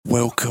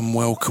Welcome,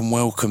 welcome,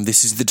 welcome.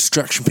 This is the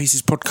Distraction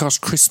Pieces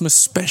Podcast Christmas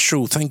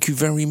special. Thank you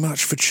very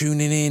much for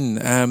tuning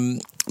in.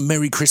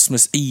 Merry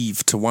Christmas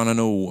Eve to one and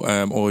all,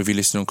 or if you're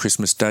listening on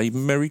Christmas Day,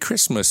 Merry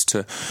Christmas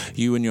to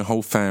you and your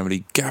whole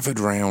family gathered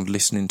round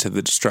listening to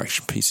the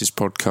Distraction Pieces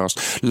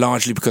podcast,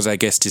 largely because our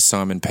guest is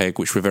Simon Pegg,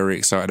 which we're very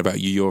excited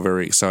about. You're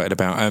very excited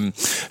about.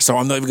 So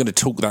I'm not even going to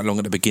talk that long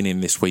at the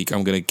beginning this week.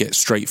 I'm going to get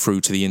straight through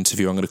to the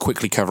interview. I'm going to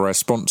quickly cover our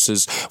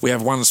sponsors. We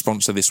have one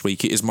sponsor this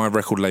week. It is my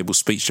record label,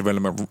 Speech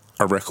Development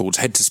Records.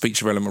 Head to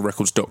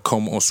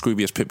speechdevelopmentrecords.com or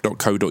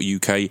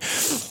scroobiuspip.co.uk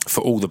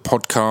for all the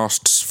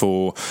podcasts,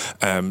 for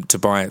to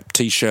buy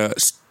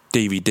t-shirts,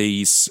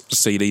 DVDs,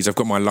 CDs. I've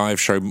got my live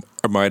show,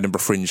 my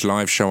Edinburgh Fringe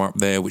live show up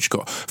there, which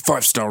got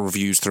 5-star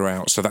reviews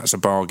throughout, so that's a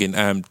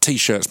bargain.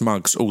 T-shirts,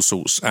 mugs, all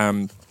sorts.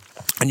 And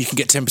you can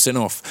get 10%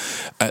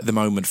 off at the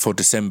moment for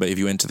December if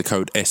you enter the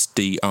code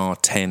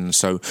SDR10.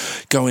 So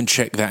go and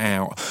check that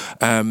out.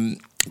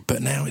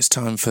 But now it's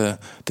time for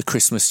the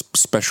Christmas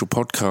special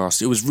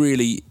podcast. It was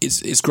really,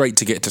 it's great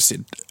to get to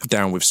sit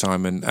down with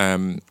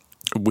Simon.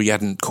 We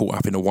hadn't caught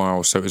up in a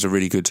while, so it was a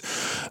really good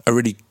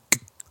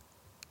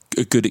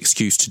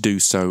excuse to do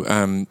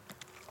so.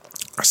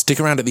 Stick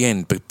around at the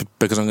end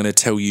because I'm going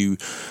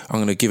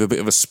to give a bit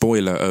of a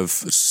spoiler of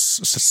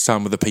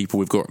some of the people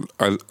we've got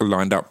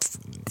lined up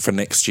for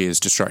next year's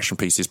Distraction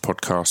Pieces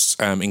podcasts,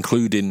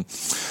 including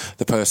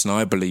the person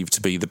I believe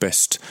to be the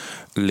best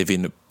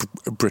living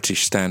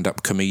British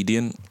stand-up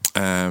comedian,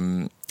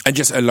 and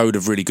just a load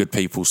of really good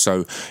people.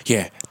 So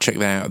yeah, check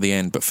that out at the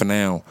end. But for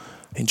now,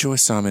 enjoy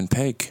Simon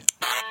Pegg.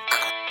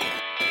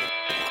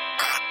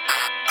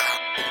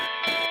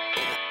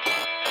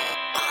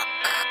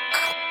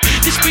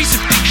 This piece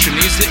of fiction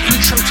is the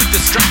intro to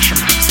Distraction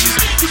Pieces.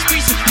 This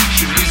piece of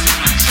fiction is the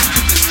intro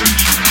to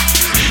Distraction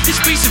Pieces. This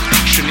piece of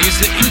fiction is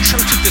the intro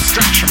to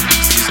Distraction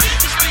Pieces.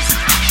 This piece of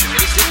fiction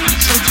is the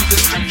intro to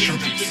Distraction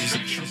Pieces.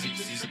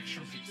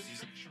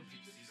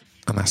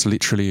 And that's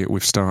literally it.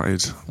 We've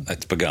started.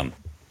 It's begun.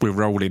 We're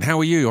rolling. How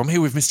are you? I'm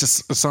here with Mr.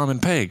 Simon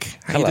Pegg.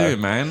 How you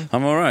doing, man?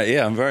 I'm all right.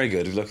 Yeah, I'm very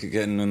good. Look at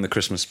getting in the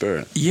Christmas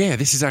spirit. Yeah,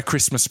 this is our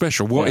Christmas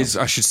special. I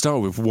should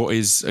start with, what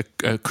is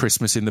a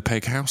Christmas in the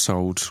Pegg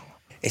household?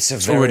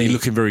 It's already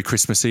looking very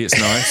Christmassy. It's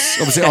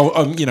nice.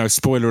 Obviously,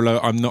 spoiler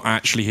alert, I'm not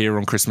actually here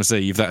on Christmas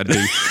Eve. That'd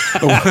be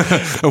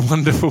a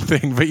wonderful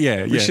thing. But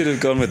yeah. We should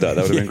have gone with that.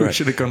 That would have been great. We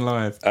should have gone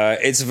live.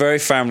 It's very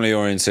family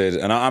oriented,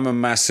 and I'm a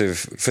massive,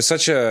 for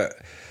such an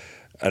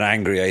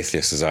angry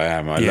atheist as I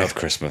am, I love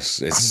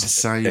Christmas.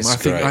 It's I'm the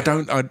same.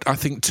 Great. I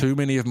think too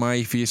many of my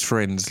atheist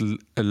friends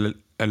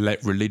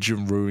let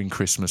religion ruin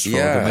Christmas for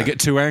them. They get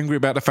too angry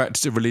about the fact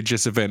it's a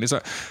religious event. It's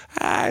like,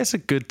 it's a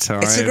good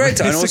time. It's a great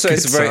time. And also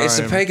it's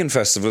a pagan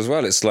festival as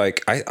well. It's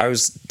like, I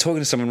was talking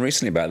to someone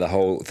recently about the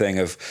whole thing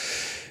of,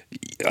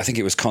 I think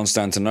it was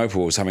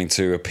Constantinople was having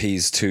to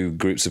appease two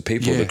groups of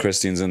people, the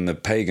Christians and the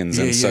pagans,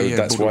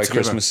 that's why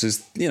Christmas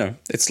is,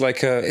 it's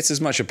like it's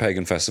as much a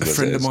pagan festival as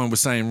it is. A friend of mine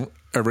was saying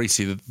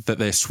recently that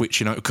they're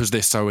switching over, because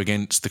they're so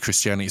against the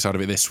Christianity side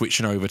of it, they're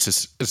switching over to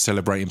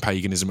celebrating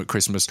paganism at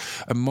Christmas.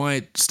 And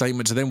my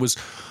statement to them was,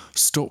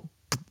 stop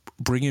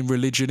bringing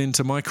religion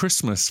into my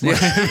Christmas. Yeah,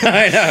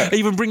 I know.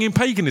 Even bringing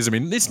paganism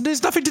in.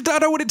 There's nothing to do. I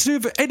don't want it to do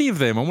with any of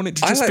them. I want it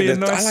to just be a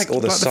nice. I like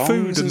all the songs the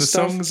food and the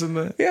stuff. songs and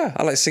the. Yeah,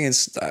 I like singing.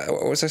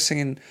 What was I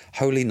singing?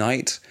 Holy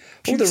Night.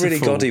 Beautiful. All the really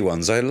gaudy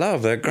ones I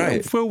love. They're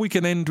great. Yeah, well, we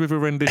can end with a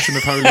rendition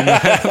of Holy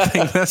Night. I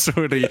think that's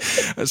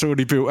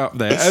already built up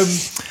there.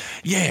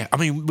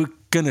 We're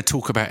going to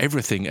talk about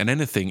everything and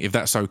anything, if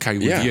that's okay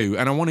with you.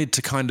 And I wanted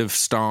to kind of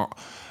start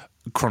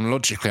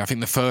chronologically. I think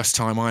the first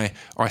time I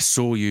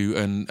saw you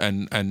and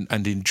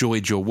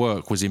enjoyed your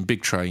work was in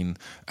Big Train.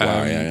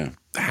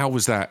 How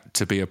was that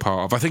to be a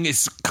part of? I think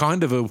it's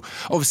kind of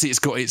obviously it's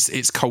got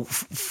its cult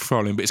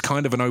following, but it's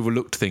kind of an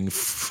overlooked thing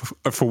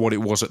for what it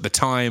was at the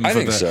time. I for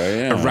think the so,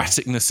 yeah.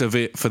 erraticness of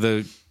it, for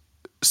the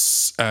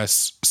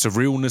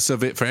surrealness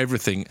of it, for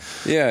everything.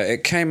 Yeah,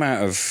 it came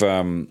out of.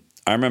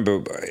 I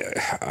remember,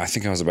 I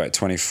think I was about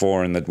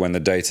 24 when the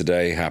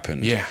Day-to-Day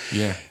happened. Yeah.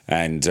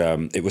 And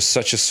it was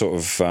such a sort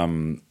of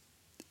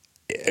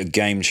a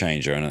game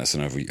changer. I know that's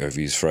an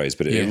overused phrase,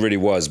 but it really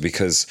was,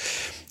 because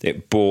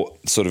it brought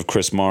sort of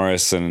Chris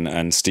Morris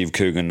and Steve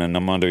Coogan and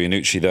Armando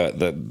Iannucci,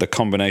 the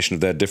combination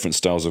of their different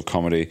styles of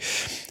comedy,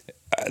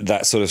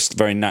 that sort of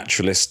very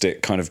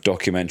naturalistic kind of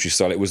documentary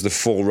style. It was the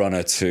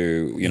forerunner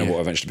to what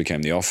eventually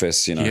became The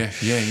Office. Yeah,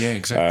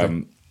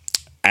 exactly.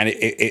 And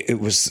it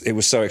was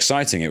so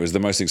exciting. It was the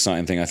most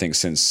exciting thing, I think,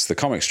 since the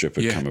comic strip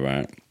had come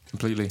about.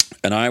 Completely.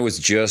 And I was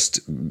just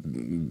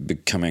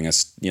becoming a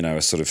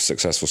sort of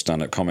successful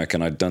stand-up comic,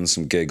 and I'd done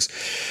some gigs.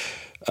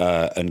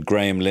 And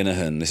Graham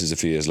Linehan, this is a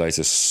few years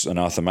later, and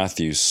Arthur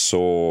Matthews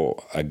saw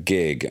a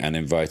gig and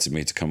invited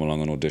me to come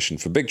along and audition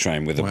for Big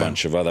Train with a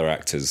bunch of other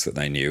actors that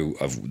they knew,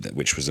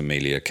 which was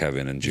Amelia,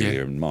 Kevin, and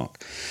Julia and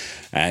Mark.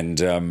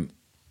 And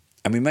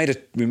we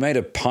made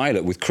a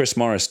pilot with Chris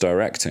Morris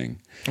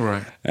directing.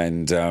 Right.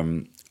 And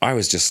I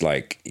was just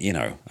like,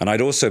 and I'd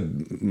also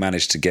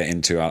managed to get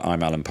into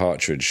I'm Alan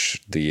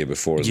Partridge the year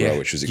before as well,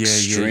 which was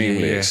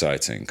extremely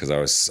exciting, because I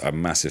was a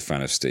massive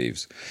fan of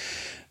Steve's.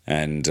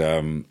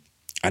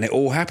 And it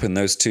all happened,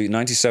 those two,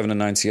 97 and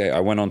 98.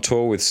 I went on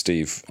tour with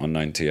Steve on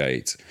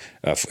 98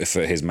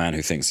 for his Man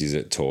Who Thinks He's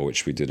It tour,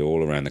 which we did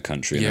all around the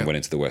country and then went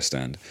into the West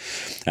End.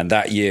 And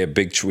that year,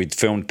 we'd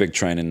filmed Big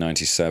Train in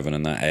 97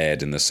 and that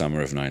aired in the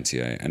summer of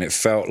 98. And it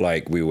felt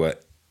like we were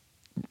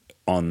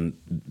on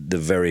the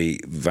very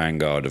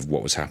vanguard of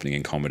what was happening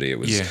in comedy. It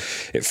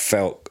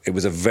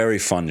was a very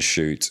fun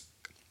shoot.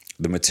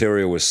 The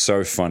material was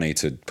so funny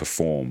to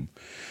perform.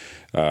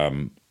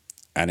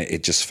 And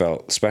it just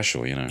felt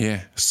special, you know.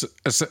 Yeah.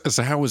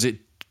 So how was it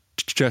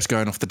just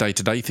going off the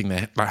day-to-day thing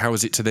there? Like, how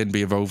was it to then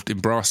be involved in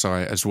Brass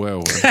Eye as well,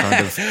 and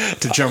kind of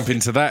to jump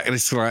into that? And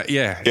it's like,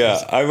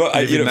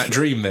 living that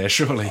dream there,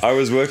 surely. I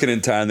was working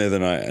in town the other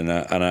night, and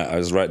I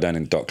was right down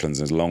in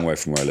Docklands. It's a long way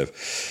from where I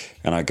live,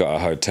 and I got a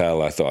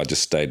hotel. I thought I'd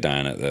just stay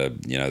down at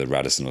the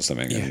Radisson or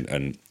something,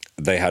 and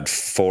they had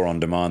 4 on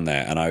demand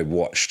there, and I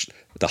watched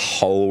the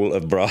whole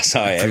of Brass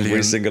Eye,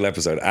 every single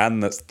episode,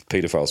 and the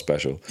Paedophile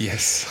special.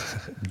 Yes.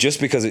 Just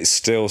because it's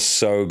still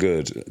so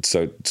good,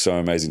 so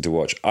amazing to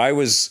watch. I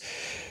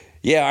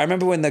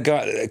remember when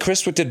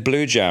Chris did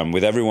Blue Jam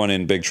with everyone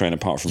in Big Train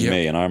apart from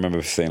me, and I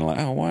remember feeling like,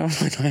 oh, why am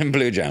I not in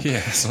Blue Jam?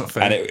 Yeah, it's not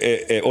fair. And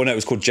it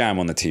was called Jam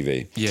on the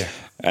TV. Yeah.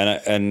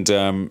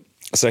 And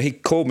so he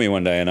called me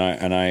one day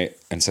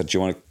and said,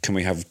 can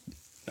we have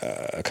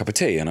a cup of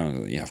tea? And I was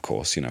like, yeah, of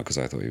course, because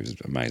I thought he was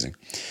amazing.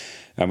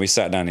 And we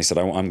sat down and he said,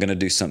 I'm going to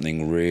do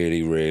something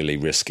really, really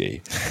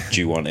risky.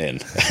 Do you want in?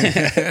 I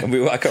can't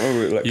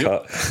remember,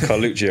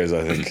 Carluccio's,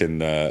 I think, in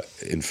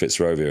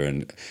Fitzrovia.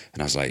 And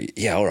I was like,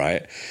 yeah, all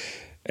right.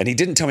 And he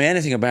didn't tell me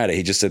anything about it.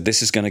 He just said,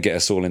 this is going to get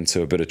us all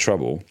into a bit of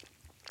trouble.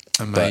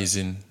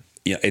 Amazing.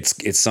 But,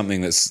 it's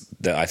something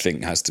that I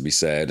think has to be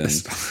said. And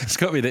it's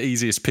got to be the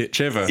easiest pitch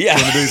ever. Yeah.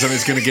 Going to do something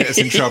that's going to get us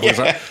in trouble. It's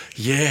like,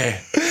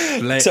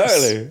 let's.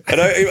 Totally.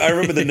 And I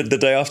remember the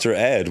day after it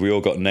aired, we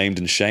all got named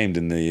and shamed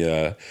in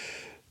the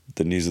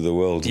News of the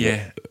World.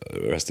 Yeah.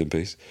 Rest in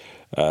peace.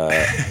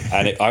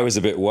 And I was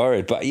a bit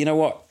worried. But you know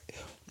what?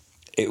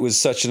 It was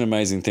such an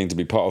amazing thing to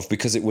be part of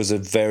because it was a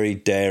very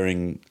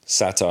daring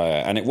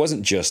satire. And it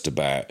wasn't just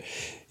about,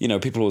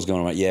 people always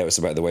going about, it was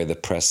about the way the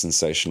press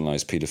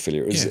sensationalized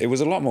paedophilia. It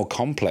was a lot more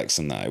complex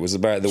than that. It was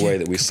about the way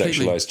that we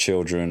sexualize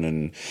children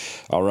and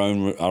our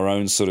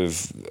own sort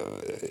of,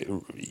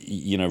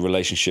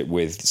 relationship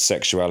with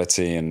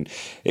sexuality. And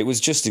it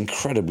was just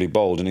incredibly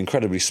bold and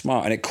incredibly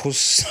smart. And it caused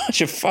such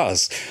a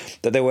fuss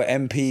that there were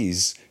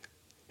MPs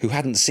who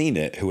hadn't seen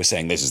it, who were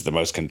saying, this is the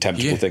most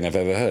contemptible thing I've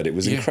ever heard. It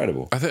was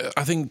incredible.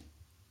 I think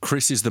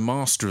Chris is the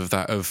master of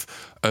that,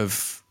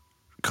 of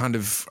kind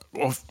of,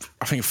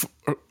 I think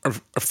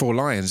Four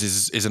Lions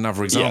is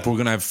another example.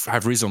 We're going to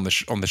have Riz on the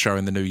show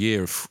in the new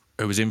year,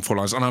 who was in Four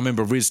Lions. And I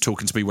remember Riz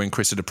talking to me when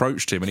Chris had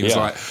approached him, and he was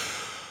like,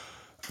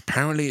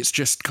 apparently it's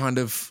just kind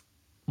of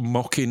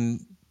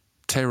mocking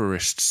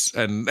terrorists.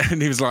 And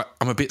he was like,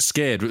 I'm a bit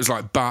scared. It was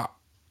like, but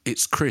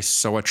it's Chris,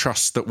 so I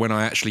trust that when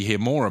I actually hear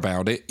more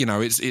about it,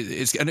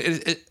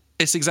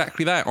 it's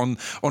exactly that. On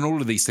all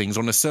of these things,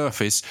 on the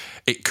surface,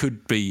 it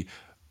could be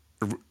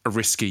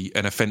risky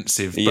and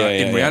offensive, but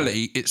in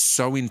reality, it's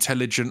so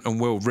intelligent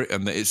and well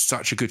written that it's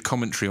such a good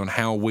commentary on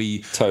how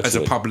we, as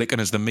a public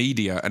and as the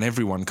media and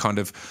everyone, kind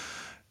of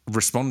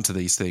respond to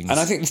these things. And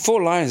I think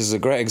Four Lions is a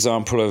great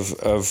example of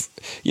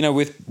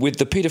with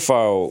the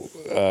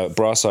paedophile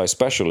Brass Eye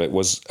special, it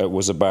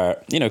was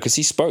about, because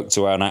he spoke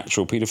to an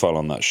actual paedophile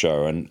on that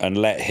show and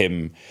let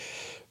him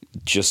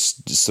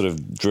just sort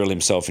of drill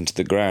himself into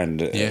the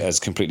ground as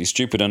completely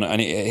stupid. And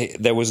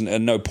there wasn't,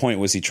 at no point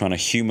was he trying to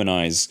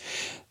humanize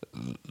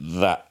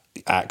that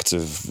act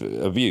of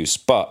abuse.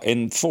 But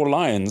in Four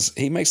Lions,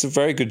 he makes a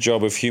very good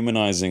job of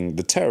humanizing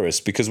the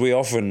terrorists, because we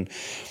often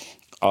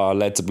are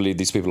led to believe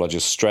these people are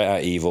just straight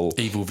out evil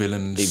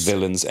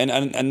villains,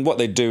 and what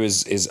they do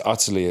is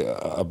utterly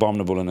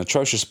abominable and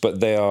atrocious. But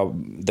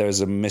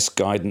there's a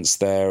misguidance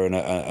there and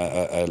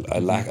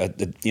a lack,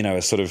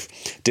 a sort of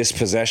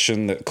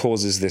dispossession that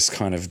causes this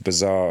kind of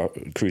bizarre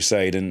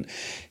crusade. And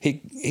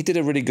he did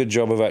a really good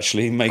job of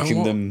actually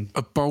making them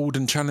a bold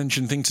and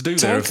challenging thing to do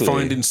there, of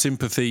finding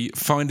sympathy,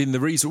 finding the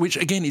reason, which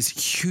again is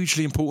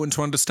hugely important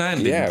to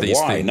understand. In these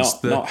why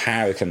things. not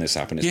how can this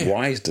happen? It's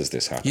why does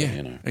this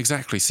happen?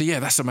 Exactly. So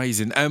that's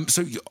amazing.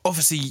 So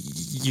obviously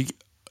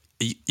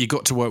you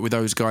got to work with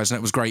those guys, and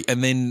that was great.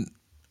 And then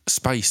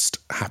Spaced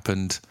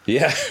happened.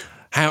 Yeah.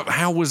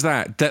 How was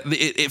that? That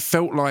it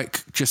felt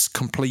like just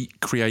complete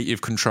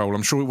creative control.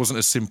 I'm sure it wasn't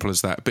as simple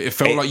as that, but it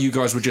felt like you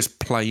guys were just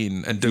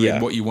playing and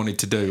doing what you wanted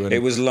to do. And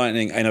it was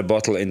lightning in a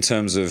bottle in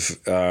terms of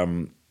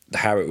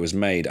how it was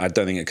made. I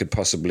don't think it could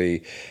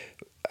possibly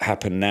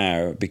happen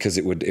now, because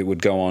it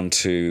would go on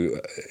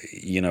to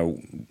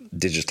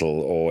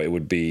digital, or it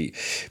would be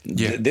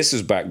this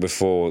was back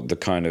before the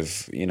kind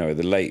of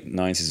the late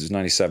 90s. It was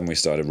 97 we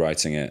started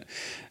writing it,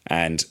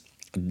 and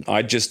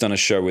I'd just done a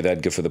show with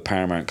Edgar for the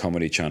Paramount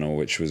Comedy Channel,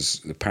 which was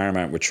the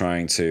Paramount were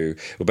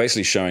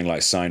basically showing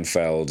like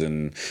Seinfeld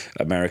and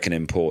American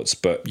imports,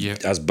 but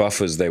as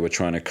buffers, they were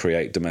trying to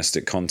create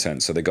domestic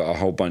content. So they got a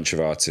whole bunch of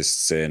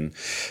artists in,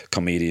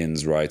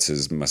 comedians,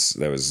 writers.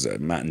 There was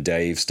Matt and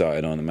Dave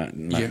started on,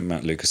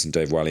 Matt Lucas and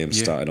Dave Williams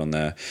started on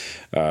there.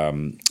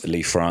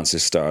 Lee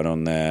Francis started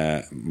on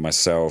there.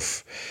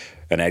 Myself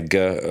and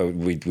Edgar,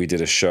 we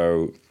did a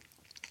show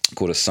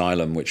called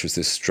Asylum, which was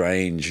this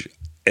strange...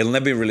 It'll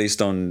never be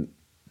released on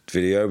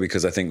video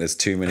because I think there's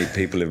too many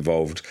people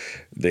involved.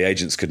 The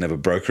agents could never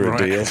broker a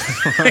deal.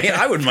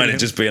 I wouldn't mind it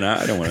just being out.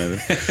 I don't want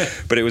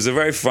anything. But it was a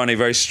very funny,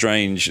 very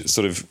strange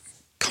sort of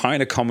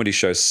kind of comedy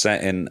show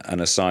set in an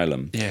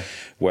asylum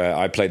where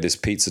I played this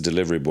pizza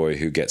delivery boy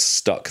who gets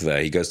stuck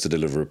there. He goes to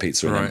deliver a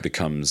pizza and then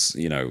becomes,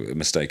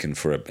 mistaken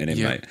for an inmate.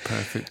 Yeah,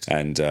 perfect.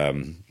 And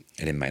an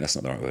inmate, that's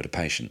not the right word, a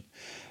patient.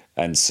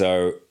 And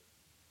so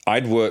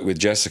I'd worked with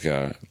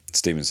Jessica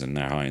Stevenson,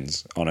 now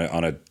Hines, on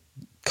a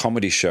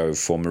comedy show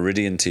for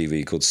Meridian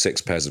TV called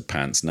Six Pairs of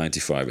Pants,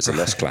 95. It's a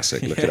lost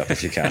classic. Look it up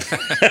if you can.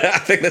 I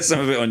think there's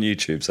some of it on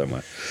YouTube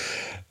somewhere.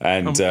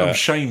 And I'm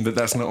ashamed that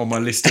that's not on my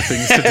list of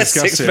things to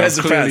discuss. Six Pairs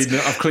of Pants.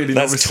 I've clearly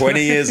that's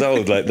 20 years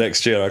old, like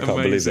next year. I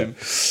can't believe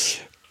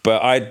it.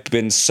 But I'd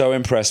been so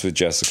impressed with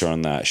Jessica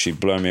on that. She'd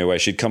blown me away.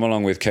 She'd come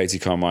along with Katie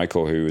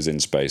Carmichael, who was in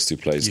Spaced, who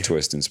plays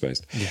Twist in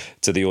Spaced,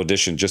 to the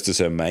audition just as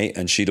her mate.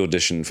 And she'd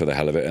auditioned for the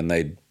hell of it. And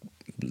they'd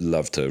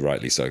loved her,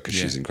 rightly so, because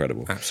she's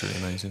incredible.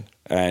 Absolutely amazing.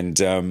 And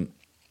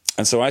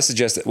so I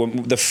suggested,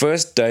 the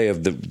first day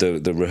of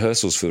the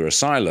rehearsals for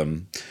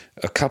Asylum,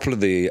 a couple of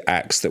the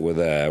acts that were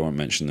there, I won't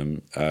mention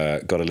them,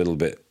 got a little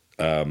bit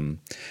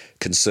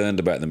concerned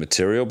about the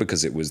material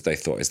because they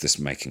thought, is this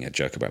making a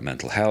joke about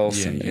mental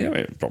health?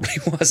 It probably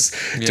was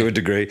to a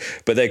degree,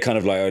 but they kind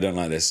of like, I don't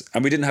like this.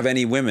 And we didn't have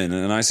any women,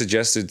 and I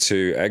suggested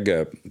to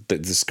Edgar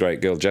that this great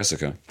girl,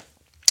 Jessica.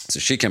 So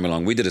she came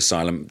along, we did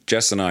Asylum.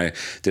 Jess and I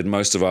did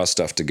most of our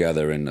stuff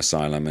together in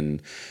Asylum, and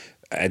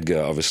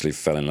Edgar obviously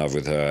fell in love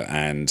with her.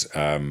 And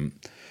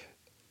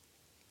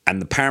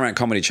the Paramount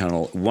Comedy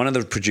Channel, one of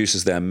the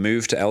producers there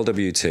moved to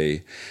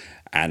LWT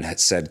and had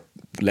said,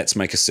 let's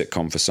make a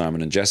sitcom for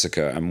Simon and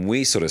Jessica. And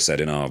we sort of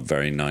said in our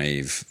very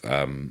naive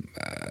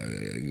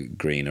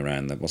green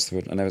around the, what's the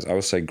word? I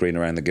always say green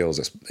around the gills,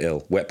 that's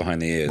ill. Wet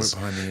behind the ears.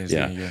 Wet behind the ears,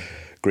 yeah.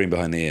 Green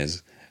behind the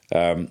ears.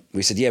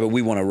 We said, but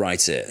we want to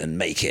write it and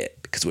make it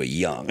because we're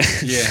young.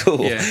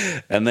 Cool.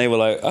 And they were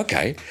like,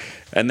 okay.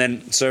 And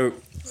then, so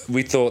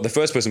we thought, the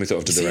first person we thought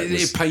of to direct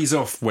was... It pays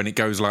off when it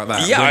goes like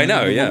that. I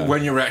know.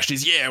 When your reaction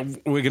is,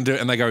 we're going to do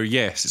it, and they go,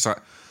 yes. It's like,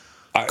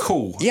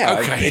 cool. Yeah,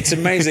 okay. It's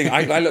amazing.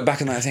 I look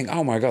back and I think,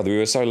 oh my God, we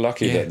were so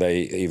lucky that they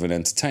even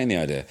entertained the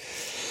idea.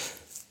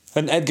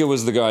 And Edgar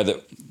was the guy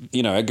that,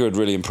 Edgar had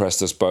really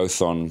impressed us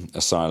both on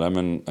Asylum,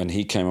 and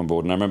he came on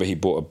board. And I remember he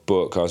bought a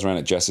book. I was around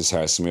at Jess's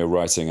house and we were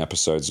writing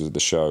episodes of the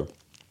show.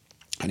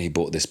 And he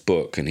bought this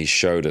book and he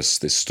showed us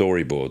the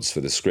storyboards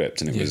for the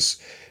script. And it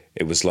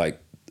was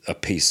like a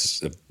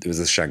piece of, it was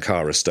a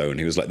Shankara stone.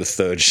 He was like the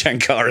third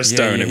Shankara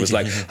stone. It was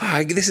like,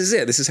 this is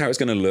it. This is how it's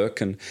going to look.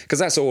 And because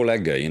that's all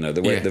Edgar,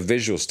 the way, the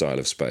visual style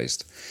of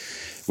Spaced.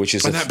 Which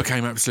is... And that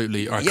became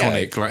absolutely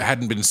iconic. Like, it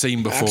hadn't been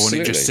seen before. Absolutely.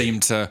 And it just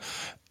seemed to...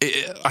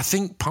 I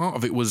think part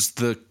of it was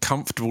the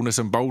comfortableness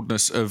and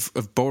boldness of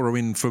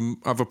borrowing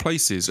from other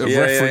places, of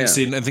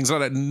referencing and things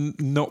like that.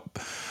 Not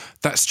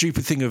that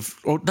stupid thing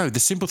the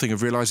simple thing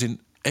of realising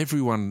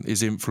everyone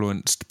is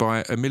influenced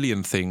by a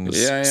million things.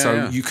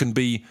 So you can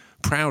be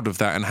proud of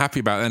that and happy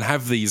about it, and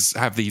have these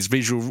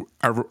visual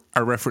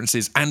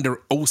references, and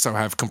also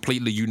have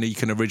completely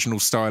unique and original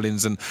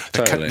stylings and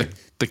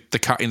the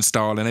cutting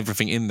style and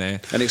everything in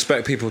there. And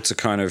expect people to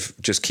kind of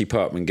just keep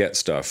up and get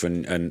stuff.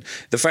 And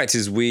the fact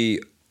is, we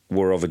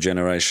were of a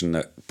generation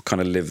that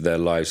kind of lived their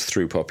lives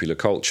through popular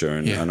culture,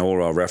 and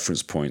all our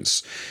reference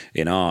points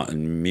in art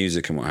and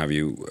music and what have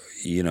you,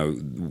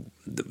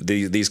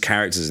 these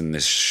characters in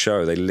this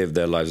show, they lived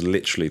their lives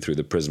literally through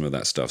the prism of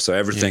that stuff. So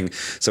everything,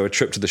 so a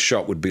trip to the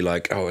shop would be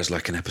like, oh, it's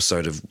like an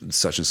episode of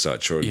such and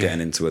such, or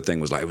getting into a thing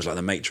it was like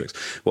The Matrix.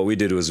 What we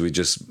did was we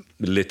just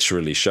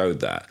literally showed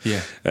that.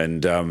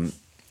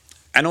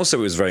 And also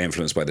it was very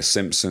influenced by The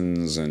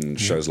Simpsons and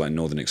shows like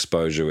Northern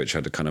Exposure, which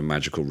had a kind of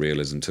magical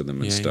realism to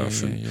them and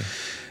stuff.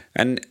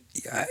 And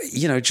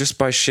just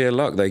by sheer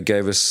luck, they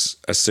gave us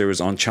a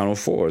series on Channel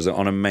 4,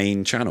 on a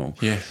main channel.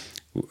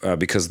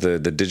 Because the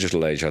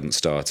digital age hadn't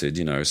started,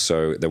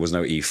 so there was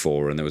no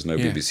E4 and there was no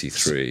BBC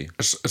Three.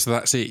 So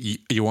that's it.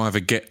 You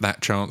either get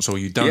that chance or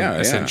you don't,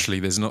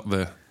 essentially. There's not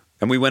the...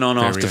 And we went on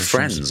after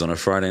Friends on a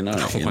Friday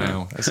night. Oh,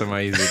 wow, that's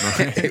amazing.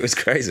 It was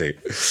crazy,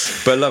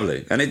 but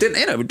lovely. And it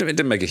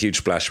didn't make a huge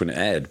splash when it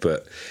aired,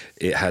 but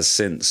it has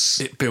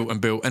since. It built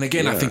and built. And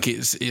again, I think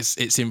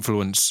its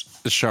influence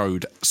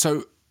showed.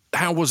 So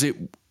how was it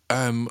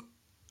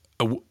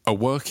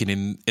working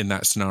in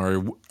that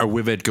scenario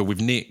with Edgar, with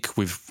Nick,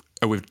 with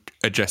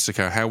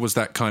Jessica? How was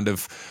that kind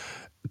of...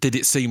 Did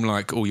it seem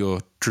like all your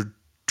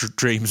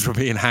dreams were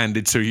being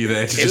handed to you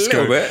there to A just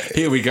little go, bit.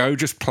 here we go,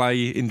 just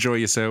play, enjoy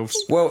yourselves?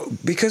 Well,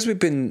 because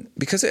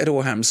it had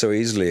all happened so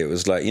easily, it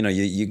was like,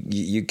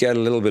 you get a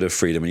little bit of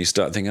freedom and you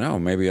start thinking, oh,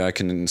 maybe I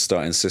can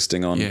start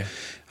insisting on,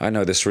 I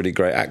know this really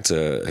great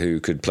actor who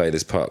could play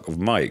this part of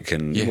Mike,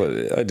 and well,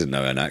 I didn't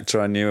know an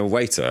actor, I knew a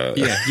waiter.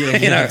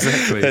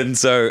 Exactly.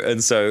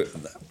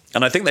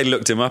 And I think they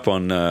looked him up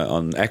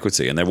on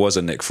Equity, and there was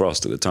a Nick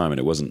Frost at the time, and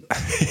it wasn't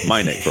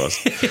my Nick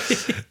Frost.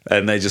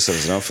 And they just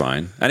said, "Oh,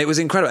 fine." And it was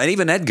incredible. And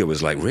even Edgar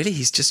was like, "Really?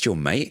 He's just your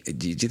mate?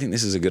 Do you think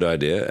this is a good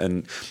idea?"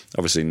 And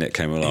obviously Nick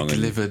came along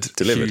and delivered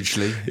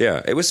hugely.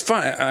 Yeah, it was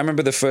fun. I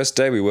remember the first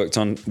day we walked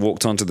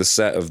onto the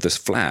set of this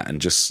flat and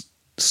just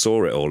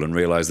saw it all and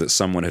realized that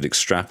someone had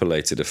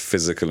extrapolated a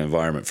physical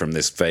environment from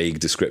this vague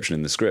description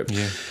in the script,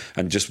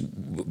 and just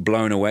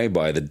blown away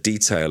by the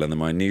detail and the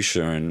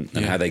minutiae and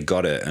how they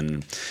got it.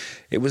 And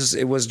it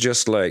was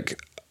just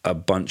like a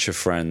bunch of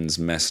friends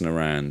messing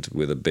around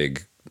with a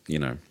big,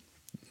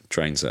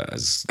 train set,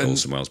 as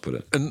Orson Welles put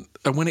it. And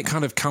when it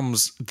kind of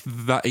comes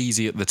that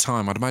easy at the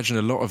time, I'd imagine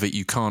a lot of it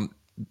you can't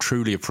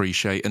truly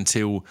appreciate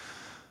until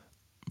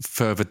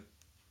further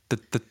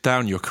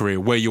down your career,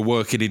 where you're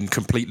working in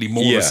completely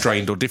more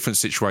restrained or different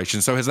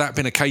situations. So has that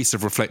been a case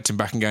of reflecting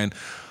back and going,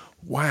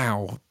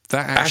 wow,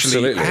 that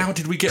actually, how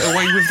did we get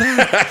away with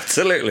that?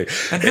 Absolutely.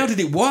 And how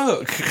did it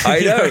work? I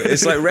know.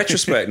 It's like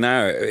retrospect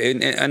now.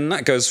 And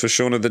that goes for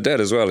Shaun of the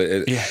Dead as well.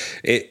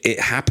 It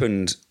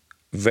happened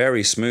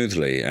very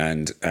smoothly,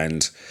 and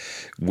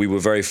we were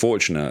very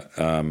fortunate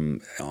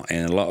in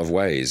a lot of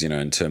ways,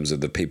 in terms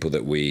of the people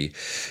that we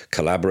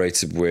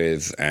collaborated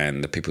with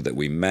and the people that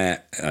we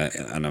met.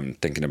 And I'm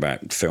thinking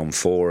about Film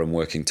 4 and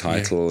Working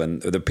Title,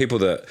 and the people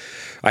that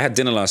I had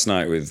dinner last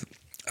night with.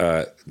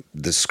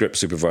 The script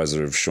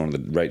supervisor of Shaun of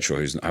the Rachel,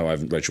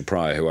 Rachel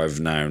Pryor, who I've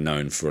now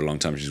known for a long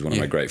time. She's one of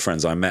my great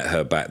friends. I met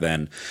her back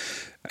then.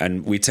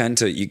 And we tend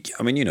to, you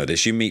know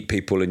this, you meet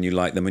people and you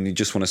like them and you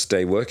just want to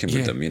stay working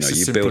with them. You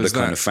build a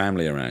kind of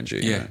family around you.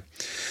 Yeah.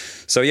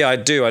 So, I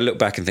do. I look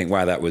back and think,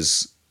 wow, that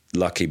was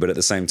lucky. But at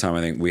the same time,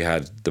 I think we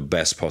had the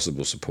best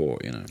possible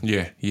support,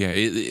 Yeah.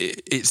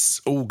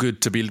 It's all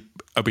good to be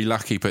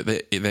lucky, but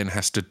it then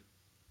has to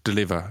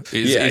deliver.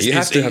 You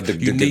have to have the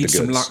You need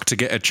some goods. luck to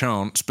get a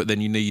chance, but then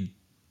you need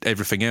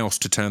everything else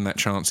to turn that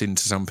chance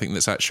into something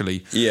that's actually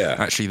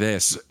there.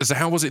 So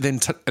how was it then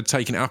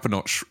taking it up a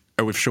notch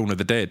with Shaun of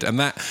the Dead? And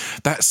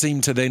that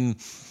seemed to then,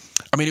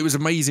 it was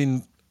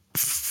amazing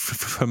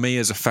for me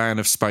as a fan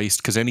of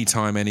Spaced, because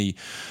anytime any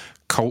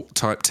cult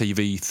type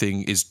TV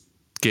thing is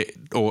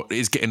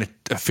getting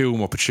a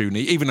film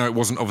opportunity, even though it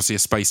wasn't obviously a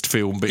Spaced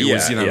film, but it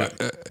was,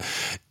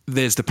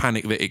 there's the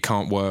panic that it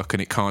can't work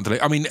and it can't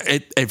deliver.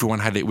 Everyone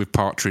had it with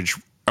Partridge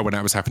when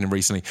that was happening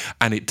recently,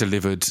 and it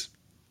delivered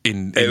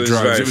in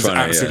droves. It was funny,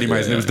 absolutely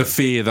amazing. There was the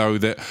fear, though,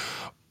 that,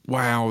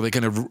 wow, they're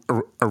going to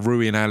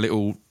ruin our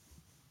little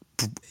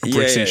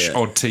British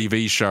odd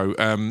TV show.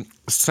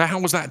 So how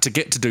was that to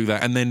get to do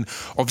that? And then,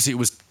 obviously, it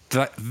was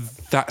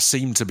that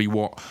seemed to be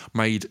what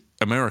made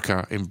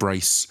America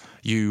embrace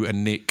you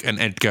and Nick and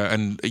Edgar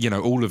and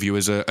all of you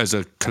as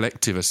a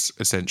collective,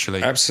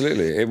 essentially.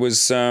 Absolutely, it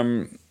was.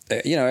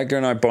 Edgar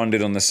and I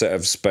bonded on the set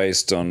of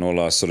Spaced on all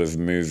our sort of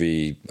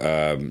movie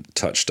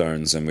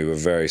touchstones, and we were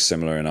very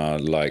similar in our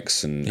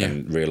likes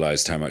and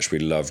realised how much we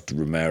loved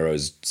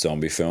Romero's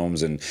zombie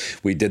films. And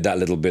we did that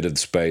little bit of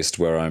Spaced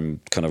where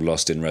I'm kind of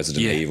lost in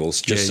Resident Evils,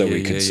 just so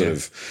we could sort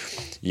of,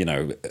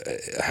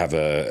 have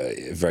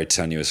a very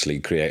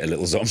tenuously create a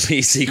little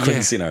zombie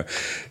sequence, And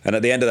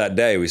at the end of that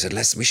day, we said,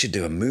 we should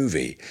do a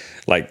movie.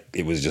 Like,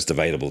 it was just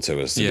available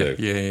to us to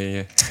do.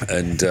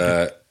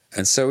 Yeah.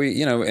 And so we,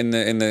 in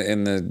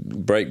the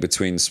break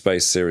between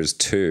Space Series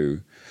 2,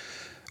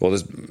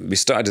 we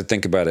started to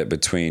think about it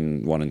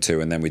between 1 and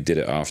 2, and then we did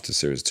it after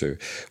Series 2.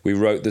 We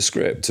wrote the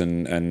script,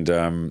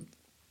 and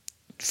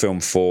Film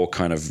 4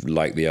 kind of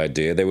liked the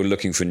idea. They were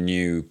looking for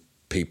new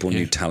people,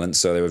 new talent,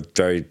 so they were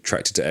very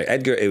attracted to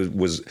Edgar. It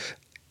was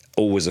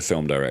always a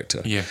film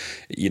director. Yeah.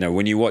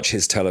 When you watch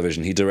his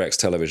television, he directs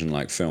television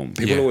like film.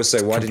 People always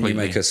say, why didn't you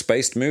make a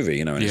Spaced movie?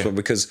 And it's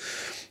because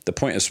the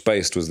point of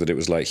Spaced was that it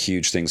was like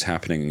huge things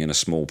happening in a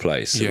small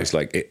place. It was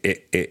like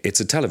it's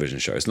a television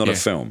show. It's not a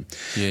film.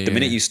 The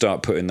minute you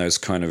start putting those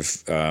kind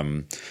of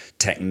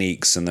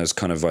techniques and those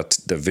kind of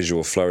the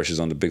visual flourishes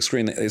on the big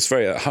screen, it's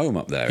very at home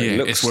up there.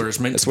 Yeah, it's where it's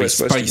meant to be.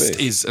 Spaced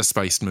is a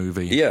Spaced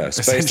movie. Yeah,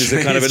 Spaced is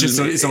a kind of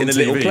in a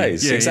little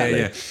place. Yeah, exactly.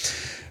 Yeah.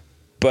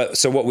 But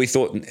so what we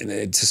thought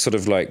to sort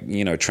of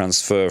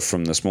transfer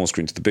from the small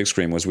screen to the big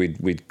screen was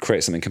we'd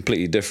create something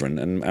completely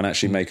different and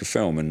actually make a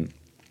film.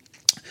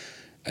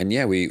 And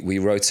we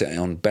wrote it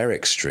on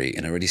Berwick Street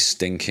in a really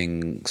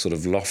stinking sort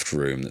of loft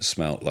room that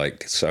smelt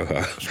like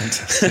Soho.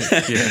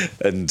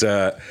 And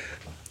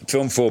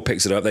Film 4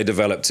 picks it up, they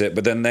developed it,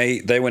 but then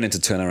they went into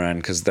turnaround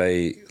because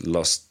they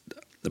lost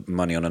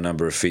money on a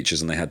number of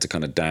features and they had to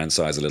kind of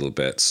downsize a little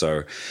bit.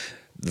 So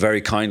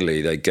very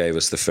kindly, they gave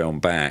us the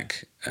film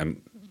back.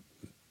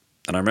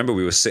 And I remember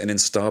we were sitting in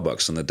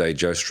Starbucks on the day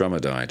Joe Strummer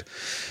died.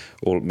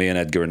 Me and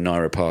Edgar and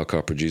Naira Park,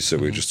 our producer,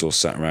 we just all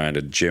sat around,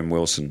 and Jim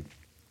Wilson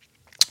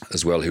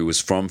as well, who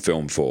was from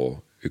Film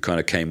 4, who kind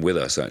of came with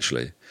us,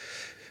 actually.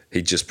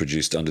 He just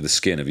produced Under the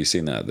Skin. Have you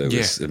seen that? That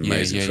was an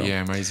amazing film.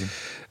 Yeah, amazing.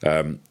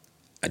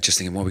 Just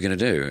thinking, what are we going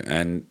to do?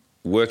 And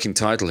Working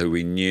Title, who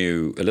we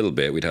knew a little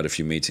bit, we'd had a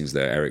few meetings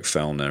there, Eric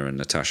Fellner and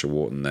Natasha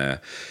Wharton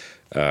there,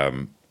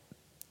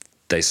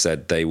 they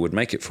said they would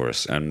make it for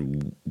us.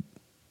 And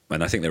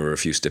I think there were a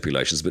few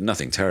stipulations, but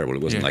nothing terrible.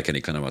 It wasn't like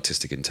any kind of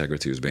artistic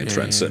integrity was being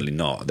threatened. Certainly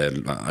not.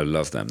 I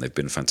love them. They've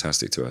been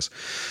fantastic to us.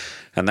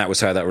 And that was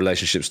how that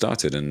relationship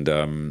started.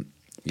 And,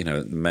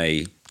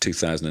 May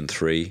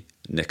 2003,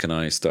 Nick and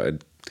I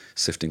started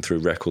sifting through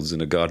records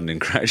in a garden in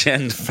Crouch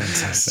End.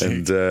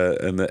 Fantastic.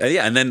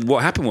 And then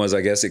what happened was,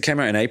 I guess, it came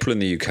out in April in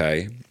the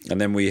UK,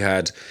 and then we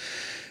had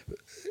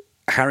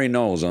Harry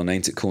Knowles on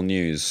Ain't It Cool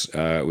News,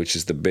 which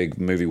is the big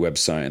movie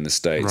website in the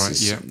States. Right,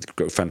 He's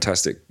a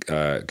fantastic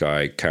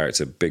guy,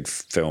 character, big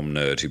film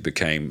nerd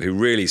who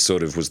really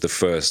sort of was the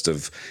first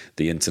of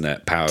the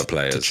internet power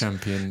players. To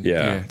champion,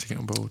 to get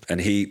on board.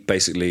 And he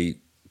basically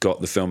got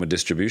the film a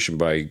distribution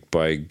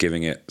by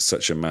giving it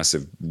such a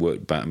massive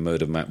word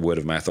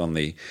of mouth on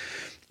the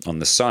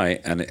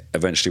site, and it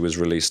eventually was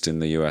released in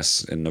the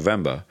US in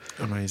November.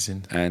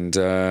 Amazing. And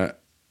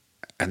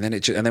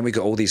then we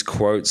got all these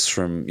quotes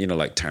from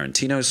like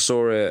Tarantino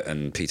saw it,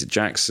 and Peter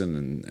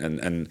Jackson,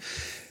 and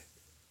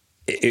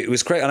it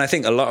was great. And I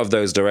think a lot of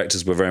those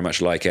directors were very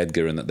much like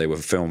Edgar in that they were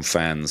film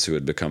fans who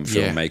had become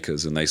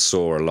filmmakers, and they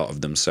saw a lot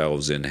of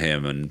themselves in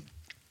him,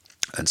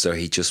 and so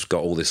he just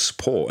got all this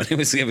support,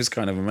 and it was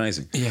kind of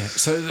amazing. Yeah.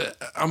 So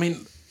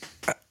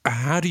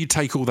how do you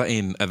take all that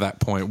in at that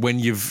point when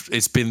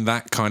it's been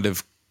that kind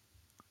of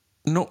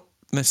not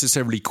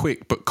necessarily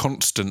quick but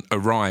constant a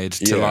ride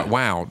to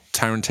wow,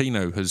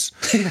 Tarantino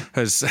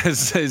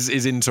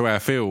is into our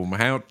film?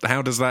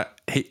 How does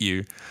that hit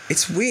you?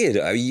 It's weird.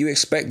 You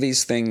expect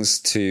these things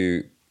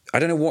to. I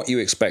don't know what you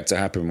expect to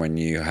happen when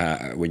you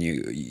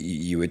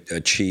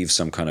achieve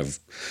some kind of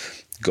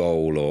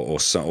goal or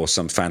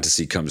some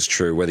fantasy comes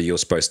true, whether you're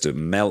supposed to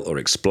melt or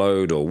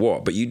explode or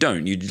what, but you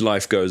don't.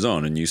 Life goes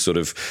on, and you sort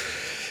of,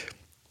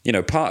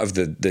 part of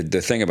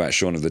the thing about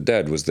Shaun of the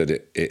Dead was that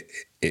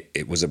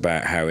it was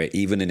about how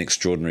even in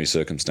extraordinary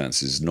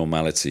circumstances,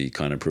 normality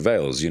kind of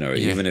prevails.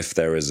 Even if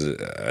there is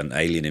an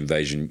alien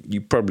invasion,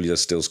 you probably are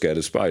still scared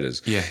of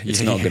spiders.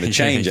 It's not going to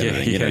change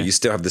anything. You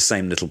still have the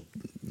same little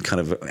kind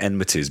of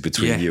enmities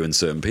between you and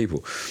certain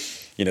people.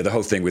 The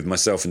whole thing with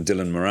myself and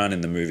Dylan Moran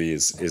in the movie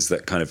is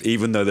that kind of,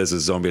 even though there's a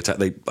zombie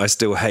attack, I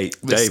still hate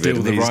David.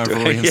 Still the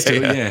rivalry.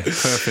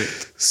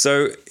 Perfect.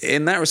 So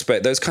in that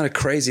respect, those kind of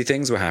crazy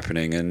things were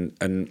happening,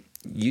 and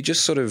you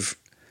just sort of.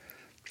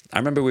 I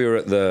remember we were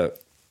at the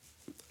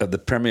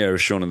premiere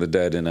of Shaun of the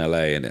Dead in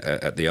LA and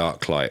at the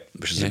ArcLight,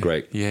 which is a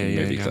great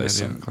movie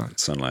place,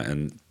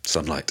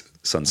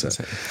 sunset,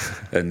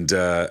 and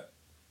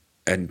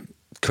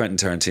Quentin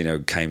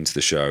Tarantino came to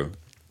the show,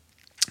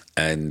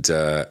 and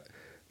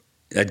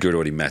Edgar had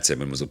already met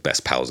him and was the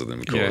best pals with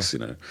him, of course,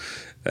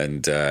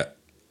 and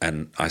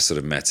I sort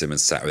of met him and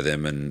sat with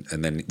him, and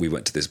then we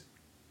went to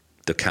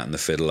the Cat and the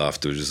Fiddle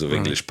afterwards, just sort of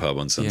English pub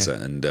on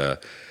Sunset, and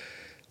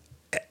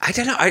I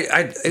don't know,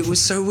 it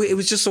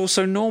was just all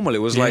so normal.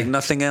 It was like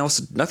nothing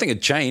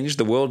had changed.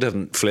 The world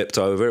hadn't flipped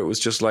over. It was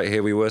just like,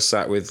 here we were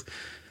sat with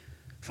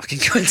fucking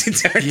Quentin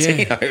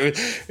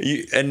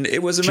Tarantino, and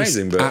it was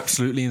amazing, but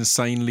absolutely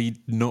insanely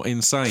not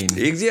insane.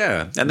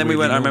 Yeah, and then really we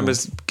went. normal. I remember,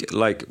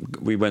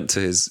 we went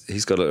to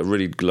he's got a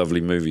really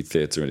lovely movie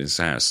theatre in his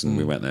house, and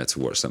we went there to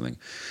watch something,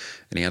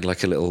 and he had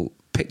like a little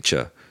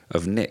picture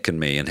of Nick and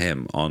me and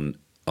him on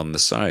the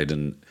side,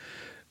 and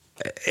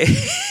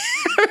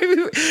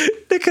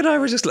Nick and I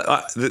were just like,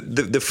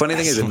 the funny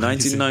thing is, in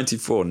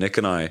 1994, Nick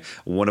and I,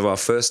 one of our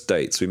first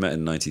dates, we met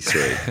in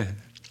 93.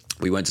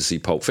 We went to see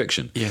Pulp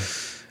Fiction. Yeah.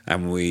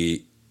 And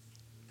we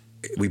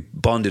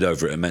bonded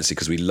over it immensely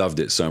because we loved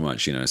it so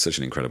much. It's such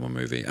an incredible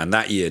movie. And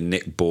that year,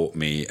 Nick bought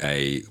me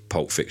a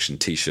Pulp Fiction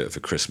T-shirt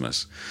for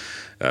Christmas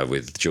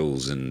with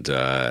Jules and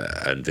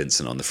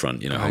Vincent on the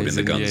front, holding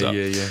the guns up.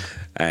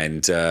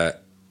 Yeah.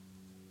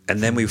 And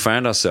then we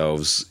found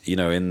ourselves,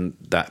 in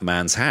that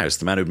man's house,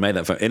 the man who'd made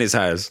that film, in his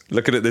house,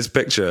 looking at this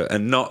picture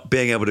and not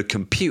being able to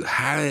compute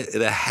how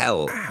the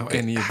hell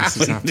any of this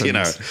has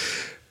happened.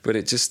 But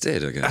it just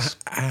did, I guess.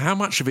 How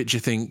much of it do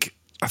you think?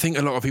 I think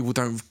a lot of people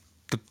don't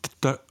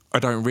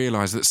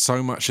realise that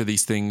so much of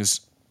these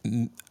things,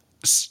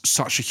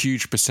 such a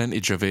huge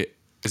percentage of it,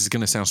 this is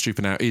going to sound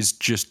stupid now, is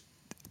just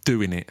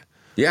doing it.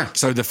 Yeah.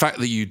 So the fact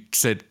that you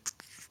said,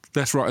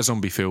 let's write a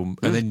zombie film,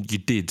 and then you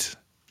did.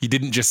 You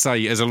didn't just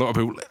say, as a lot of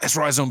people, let's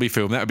write a zombie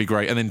film, that would be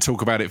great, and then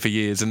talk about it for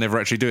years and never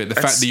actually do it. The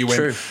fact that you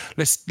went,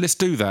 let's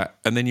do that,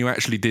 and then you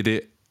actually did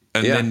it,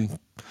 and then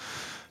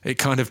it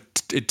kind of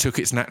it took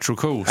its natural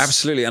course.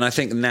 Absolutely, and I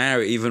think now,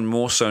 even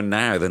more so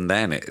now than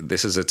then,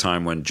 this is a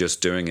time when just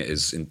doing it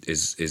is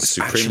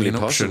supremely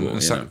possible.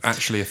 It's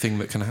actually a thing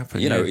that can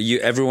happen.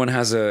 Everyone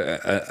has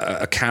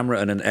a camera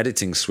and an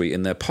editing suite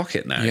in their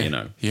pocket now.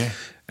 Yeah.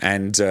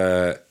 And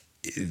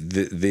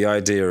the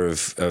idea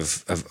of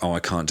oh, I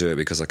can't do it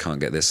because I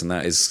can't get this and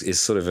that is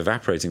sort of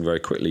evaporating very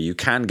quickly. You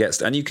can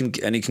get and you can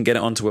get it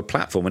onto a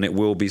platform and it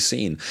will be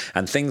seen.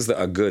 And things that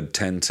are good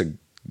tend to,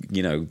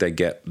 you know, they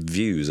get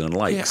views and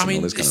likes and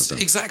all this kind of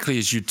stuff. Exactly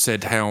as you'd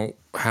said how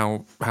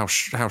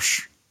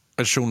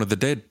Shaun of the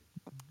Dead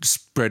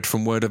spread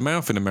from word of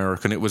mouth in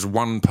America, and it was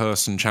one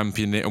person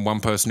championing it and one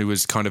person who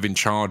was kind of in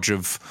charge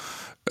of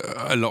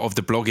a lot of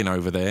the blogging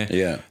over there.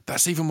 Yeah.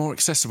 That's even more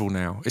accessible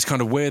now. It's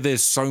kind of where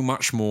there's so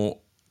much more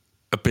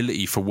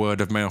ability for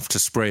word of mouth to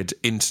spread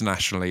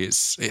internationally.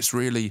 It's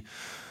really,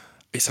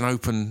 it's an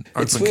open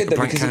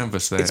blank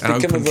canvas there.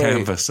 An open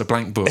canvas, a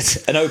blank book. It's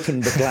an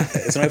open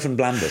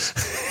blanbus.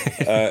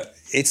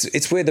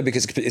 It's weird though,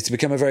 because it's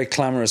become a very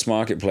clamorous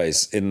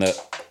marketplace in that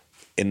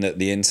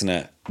the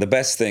internet, the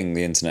best thing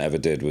the internet ever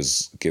did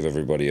was give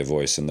everybody a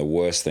voice, and the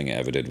worst thing it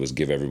ever did was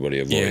give everybody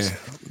a voice. Yeah,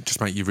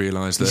 just make you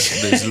realise that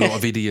there's a lot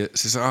of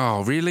idiots. It's like,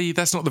 oh, really?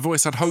 That's not the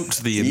voice I'd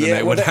hoped the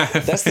internet would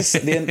have. That's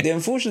the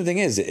unfortunate thing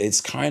is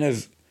it's kind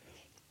of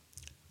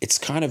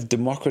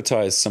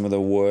democratized some of the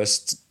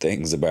worst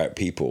things about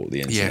people, the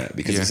internet,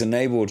 because it's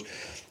enabled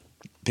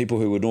people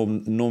who would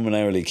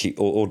ordinarily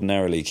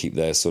keep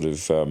their sort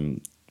of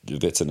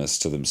bitterness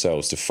to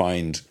themselves to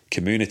find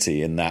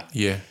community in that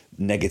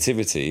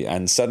negativity,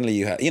 and suddenly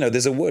you have,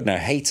 there's a word now,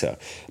 hater,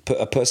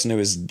 a person who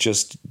is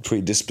just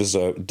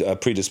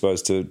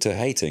predisposed to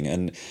hating,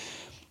 and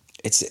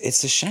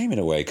it's a shame in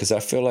a way, because I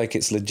feel like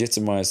it's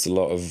legitimized a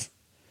lot of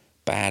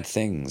bad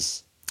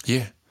things.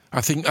 Yeah. I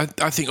think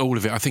all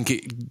of it. I think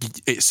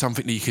it's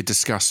something that you could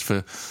discuss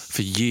for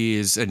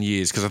years and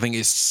years, because I think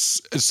it's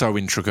so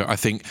intricate. I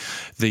think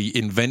the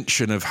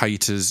invention of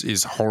haters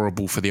is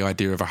horrible for the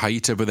idea of a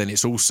hater, but then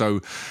it's also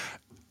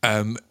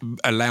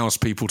allows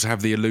people to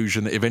have the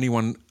illusion that if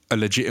anyone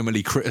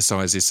legitimately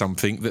criticises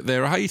something, that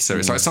they're a hater.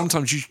 It's like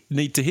sometimes you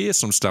need to hear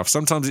some stuff.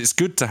 Sometimes it's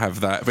good to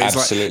have that, but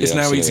it's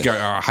now easy to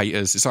go,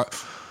 haters. It's like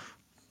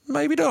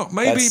maybe not.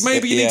 Maybe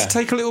you need to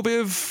take a little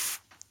bit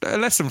of a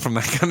lesson from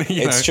that kind of,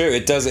 It's true.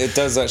 It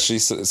does actually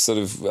sort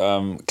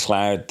of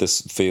cloud this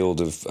field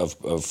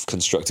of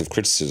constructive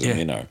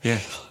criticism,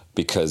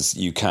 because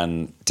you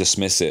can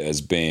dismiss it as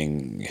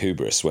being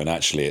hubris when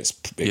actually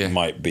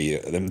might be,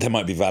 there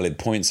might be valid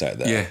points out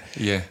there.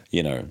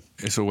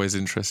 It's always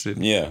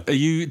interesting. Do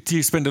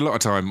you spend a lot of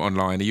time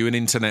online? Are you an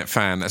internet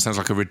fan? That sounds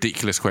like a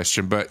ridiculous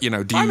question, but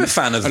I'm a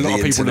fan of a lot the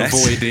of people internet.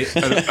 Avoid it.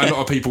 A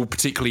lot of people,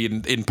 particularly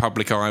in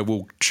public eye,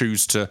 will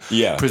choose to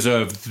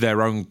preserve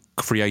their own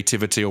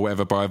creativity or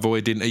whatever by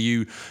avoiding. Do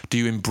you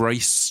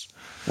embrace?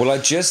 Well, I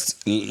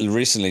just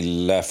recently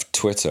left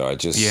Twitter. I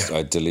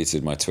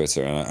deleted my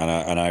Twitter,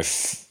 and I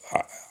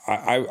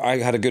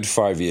had a good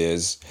 5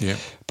 years. Yeah.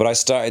 But I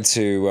started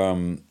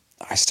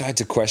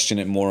to question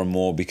it more and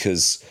more,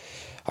 because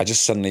I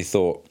just suddenly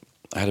thought,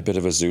 I had a bit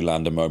of a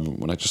Zoolander moment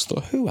when I just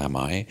thought, who am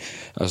I?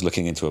 I was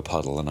looking into a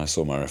puddle and I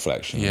saw my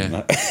reflection. Yeah. And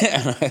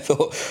I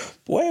thought,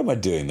 why am I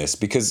doing this?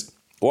 Because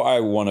what I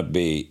want to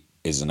be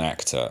is an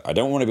actor. I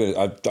don't want to be.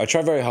 I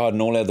try very hard in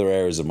all other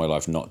areas of my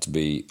life not to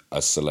be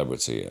a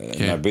celebrity.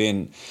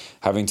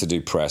 Having to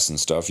do press and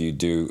stuff, you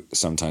do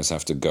sometimes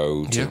have to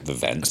go to the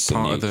events. It's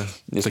part of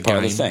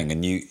the thing.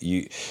 And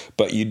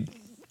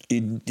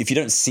if you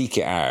don't seek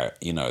it out,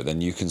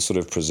 then you can sort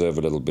of preserve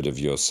a little bit of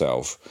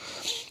yourself.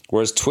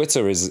 Whereas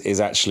Twitter is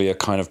actually a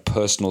kind of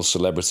personal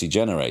celebrity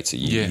generator.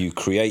 You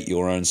create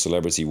your own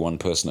celebrity one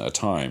person at a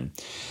time.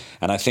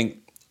 And I think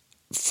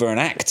for an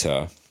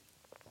actor,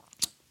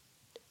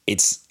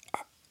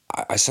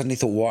 I suddenly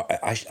thought,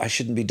 I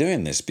shouldn't be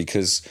doing this,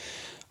 because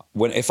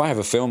if I have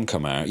a film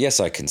come out, yes,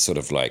 I can sort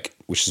of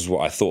which is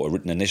what I thought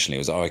written initially,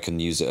 was I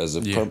can use it as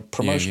a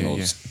promotional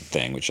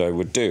thing, which I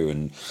would do,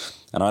 and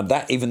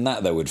that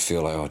they would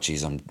feel like, oh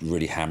geez, I'm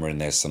really hammering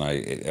this, and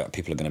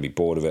people are going to be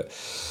bored of it.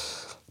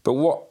 But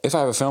what if I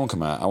have a film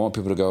come out? I want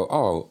people to go,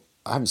 oh,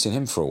 I haven't seen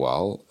him for a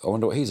while. I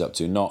wonder what he's up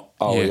to. Not,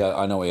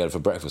 I know what he had for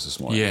breakfast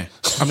this morning. Yeah,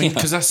 I mean,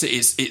 because that's it.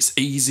 It's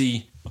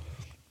easy.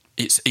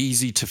 It's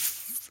easy to.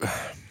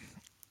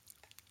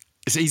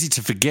 It's easy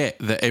to forget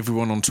that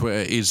everyone on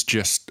Twitter is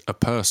just a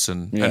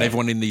person, and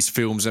everyone in these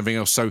films and everything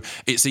else. So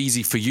it's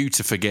easy for you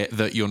to forget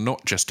that you're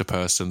not just a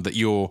person, that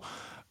you're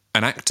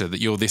an actor, that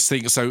you're this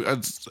thing. So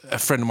a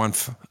friend of mine,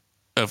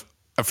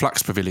 a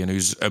Flux Pavilion,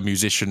 who's a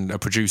musician, a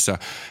producer,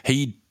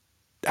 he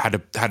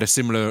had a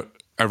similar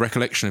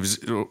recollection of his,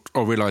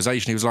 or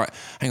realisation. He was like,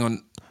 hang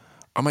on,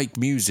 I make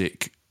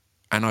music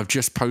and I've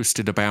just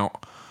posted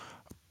about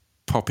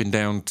popping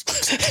down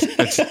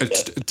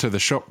to the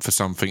shop for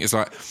something. It's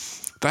like,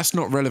 that's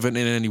not relevant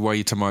in any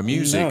way to my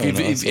music. No,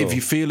 if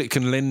you feel it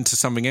can lend to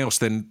something else,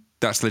 then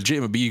that's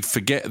legitimate. But you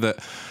forget that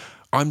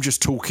I'm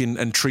just talking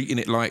and treating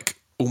it like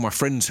all my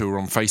friends who are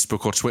on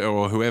Facebook or Twitter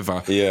or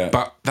whoever. Yeah.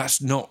 But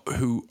that's not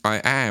who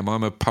I am.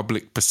 I'm a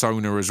public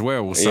persona as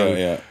well.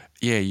 So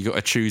you got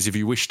to choose if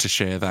you wish to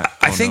share that.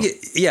 I think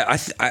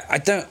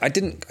I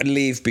didn't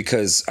leave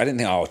because I didn't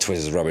think, oh,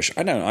 Twitter's rubbish.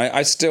 I don't.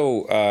 I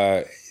still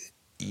I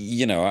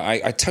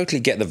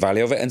totally get the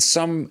value of it, and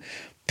some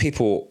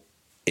people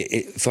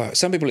for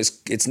some people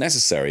it's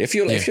necessary. If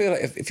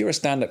you're a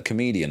stand-up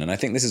comedian, and I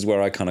think this is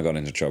where I kind of got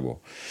into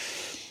trouble,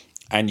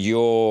 and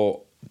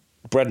your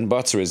bread and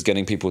butter is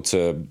getting people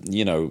to,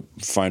 you know,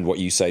 find what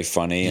you say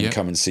funny and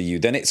come and see you,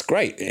 then it's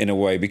great in a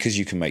way because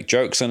you can make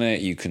jokes on it,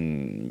 you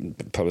can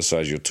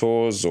publicize your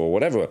tours or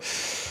whatever.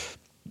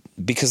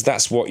 Because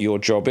that's what your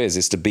job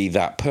is to be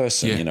that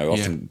person. You know,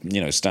 often,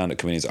 you know, stand-up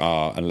comedians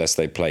are, unless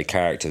they play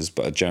characters,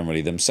 but are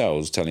generally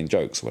themselves telling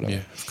jokes or whatever.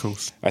 Yeah, of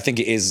course. I think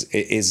it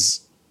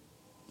is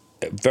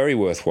very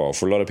worthwhile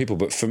for a lot of people.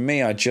 But for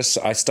me, I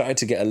started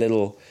to get a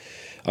little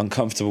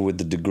uncomfortable with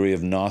the degree of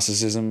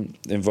narcissism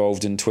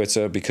involved in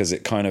Twitter, because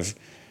it kind of,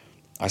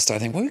 I started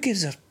thinking, well, who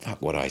gives a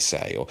fuck what I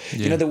say? Or,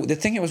 you know, the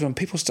thing was when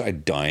people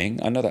started dying,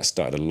 I know that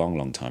started a long,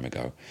 long time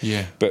ago.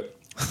 Yeah. But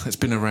it's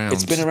been around.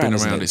 It's been around.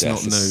 It's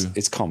not new.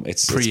 It's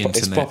pre-internet.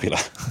 It's popular.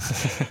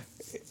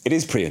 It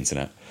is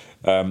pre-internet.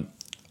 You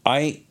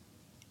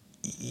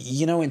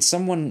know, when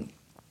someone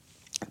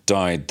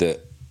died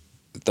that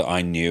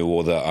I knew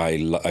or that I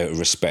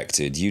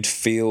respected, you'd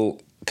feel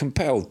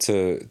compelled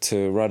to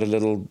write a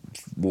little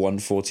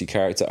 140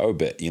 character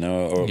obit, you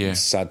know, or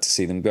sad to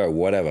see them go,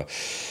 whatever.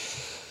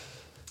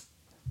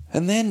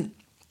 And then,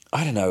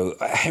 I don't know,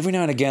 every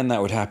now and again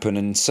that would happen,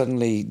 and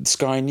suddenly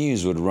Sky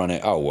News would run it.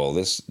 Oh, well,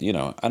 this, you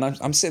know, and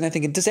I'm sitting there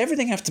thinking, does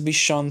everything have to be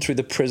shone through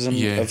the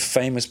prism of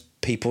famous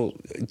people?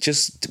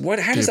 Just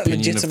how does that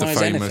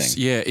legitimize anything?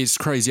 Yeah, it's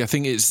crazy. I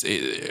think it's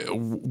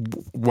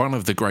one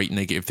of the great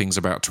negative things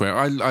about Twitter.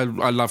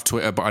 I love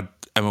Twitter, but I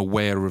am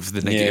aware of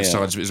the negative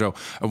sides of it as well.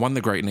 And one of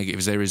the great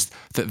negatives there is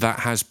that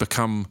has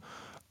become,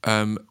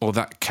 or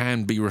that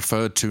can be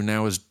referred to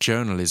now as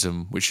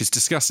journalism, which is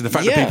disgusting. The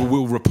fact that people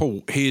will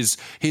report, here's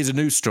a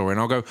news story,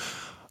 and I'll go,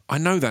 I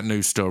know that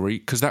news story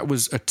because that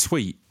was a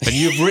tweet, and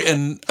you've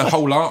written a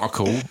whole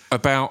article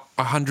about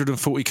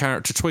 140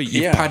 character tweet.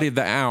 You've padded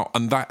that out,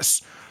 and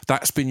that's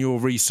been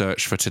your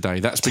research for today.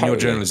 That's been your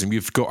journalism.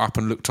 You've got up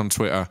and looked on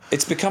Twitter.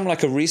 It's become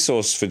like a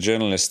resource for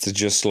journalists to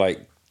just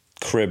like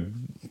crib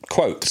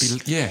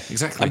quotes. Yeah,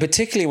 exactly. And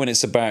particularly when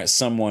it's about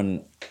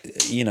someone,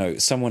 you know,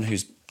 someone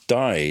who's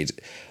died,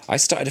 I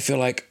started to feel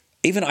like,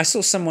 even I saw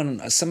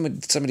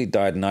somebody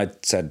died, and I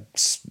said,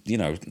 you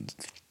know,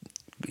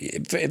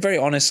 very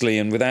honestly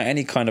and without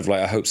any kind of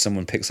like, I hope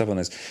someone picks up on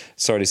this,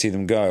 sorry to see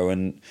them go,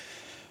 and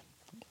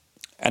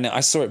I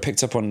saw it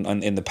picked up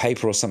on in the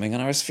paper or something,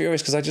 and I was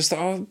furious because I just thought,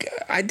 oh,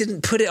 I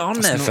didn't put it on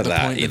there for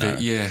that, you know.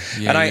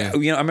 I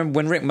remember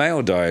when Rick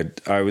Mayall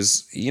died, I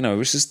was, you know, it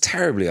was just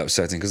terribly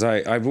upsetting because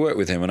I worked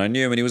with him and I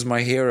knew him and he was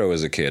my hero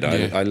as a kid.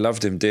 I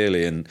loved him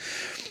dearly, and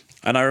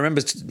I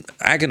remember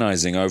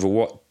agonizing over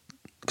what,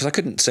 because I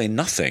couldn't say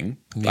nothing.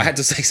 I had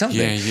to say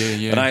something.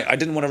 And I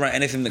didn't want to write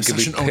anything that could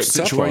be picked up on.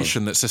 Such an odd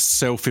situation that's a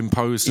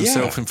self-imposed and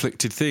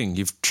self-inflicted thing.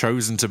 You've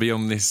chosen to be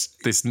on this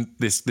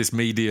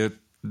media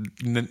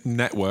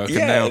network. Yeah,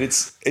 and now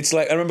it's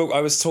like, I remember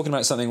I was talking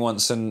about something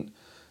once, and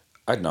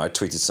I don't know, I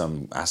tweeted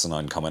some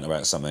asinine comment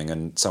about something,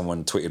 and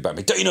someone tweeted back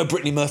me, don't you know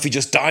Brittany Murphy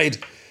just died?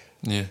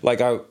 Yeah. Like,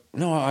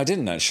 no, I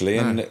didn't actually.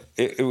 No. And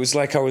it was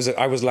like I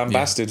was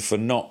lambasted for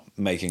not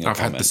making a comment.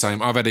 I've had the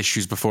same. I've had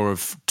issues before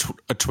of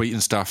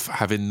tweeting stuff,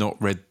 having not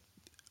read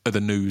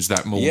the news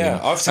that morning. Yeah,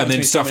 I've and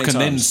then stuff can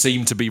then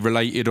seem to be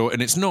related,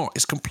 and it's not.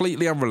 It's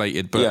completely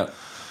unrelated. But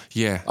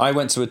yeah. I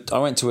went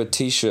to a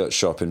t-shirt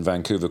shop in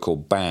Vancouver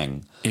called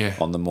Bang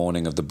on the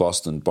morning of the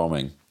Boston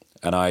bombing.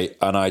 And I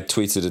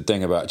tweeted a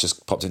thing about,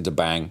 just popped into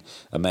Bang,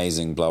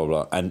 amazing, blah,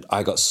 blah, blah. And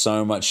I got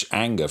so much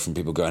anger from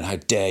people going, how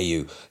dare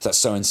you? That's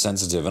so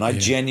insensitive. And I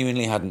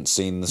genuinely hadn't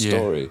seen the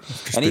story.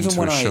 And even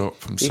when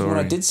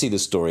I did see the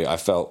story, I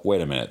felt,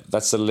 wait a minute,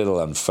 that's a little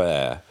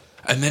unfair.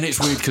 And then it's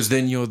weird because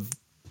then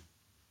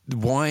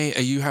why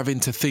are you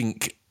having to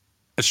think,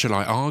 shall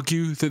I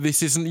argue that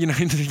this isn't,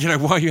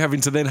 why are you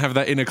having to then have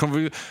that inner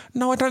conversation?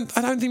 No, I don't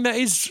think that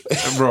is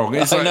wrong.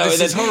 It's like,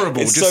 this is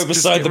horrible. It's so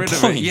beside the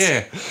point.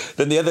 Yeah.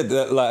 Then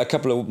a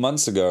couple of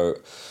months ago,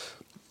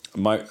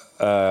 I'm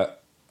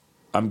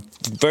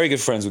very good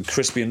friends with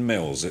Crispian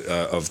Mills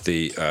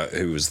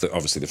who was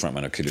obviously the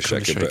frontman of Kula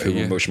Shaker, but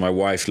which my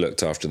wife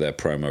looked after their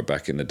promo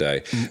back in the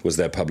day, was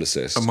their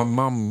publicist. And my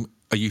mum,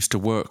 I used to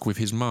work with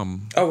his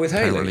mum. Oh, with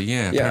Hayley?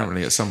 Apparently,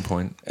 apparently at some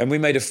point. And we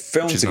made a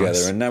film together,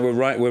 nice. And now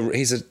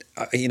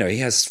he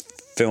has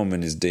film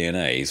in his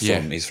DNA.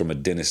 He's from a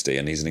dynasty,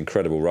 and he's an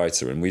incredible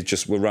writer. And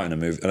we're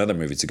writing another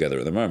movie together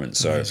at the moment.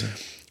 So amazing.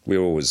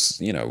 We're always,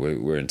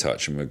 we're in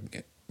touch,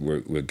 and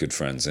we're good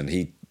friends. And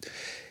he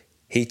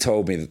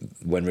told me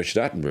when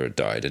Richard Attenborough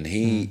died, and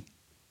he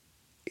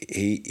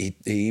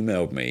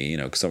emailed me,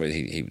 because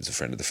he was a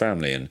friend of the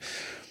family,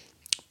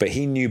 but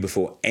he knew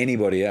before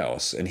anybody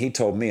else, and he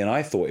told me, and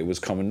I thought it was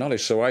common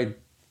knowledge. So I,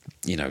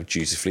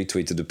 dutifully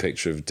tweeted a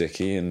picture of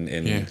Dickie in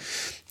a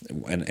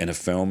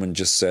film, and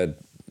just said,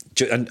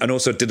 and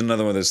also did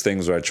another one of those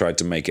things where I tried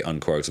to make it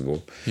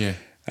unquotable. Yeah.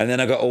 And then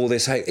I got all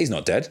this, hey, he's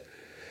not dead.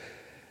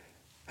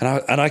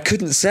 And I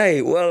couldn't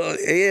say, well,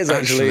 he is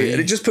actually.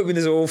 And it just put me in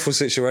this awful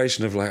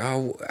situation of like,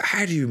 oh,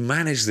 how do you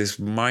manage this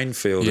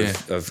minefield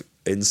of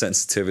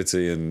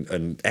insensitivity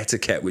and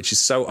etiquette, which is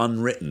so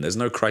unwritten? There's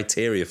no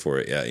criteria for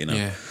it yet, you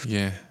know?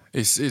 Yeah.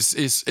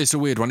 It's a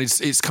weird one.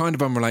 It's kind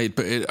of unrelated,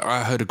 but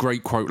I heard a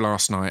great quote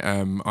last night.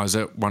 I was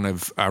at one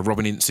of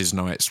Robin Ince's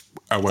nights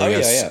where he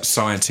has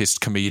scientists,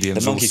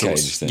 comedians, the monkey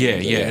cage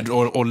thing.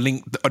 Or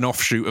linked an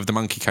offshoot of the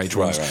monkey cage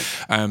ones.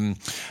 Right.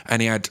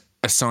 And he had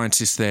a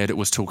scientist there that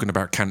was talking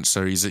about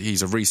cancer.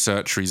 He's a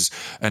researcher,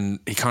 and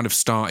he kind of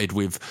started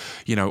with,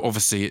 you know,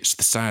 obviously it's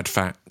the sad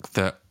fact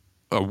that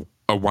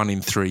a 1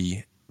 in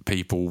 3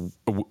 people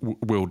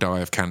will die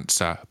of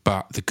cancer,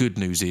 but the good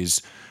news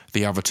is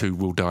the other 2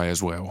 will die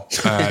as well,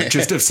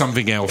 just of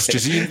something else.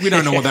 We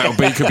don't know what that'll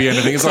be. Could be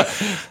anything. It's like,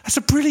 that's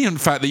a brilliant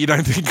fact that you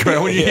don't think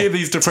about when you hear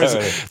these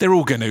depressing. They're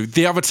all going to.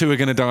 The other 2 are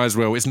going to die as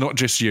well. It's not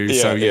just you.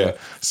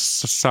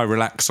 So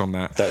relax on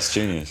that. That's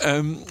genius.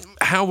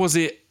 How was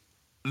it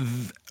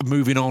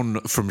moving on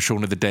from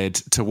Shaun of the Dead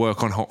to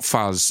work on Hot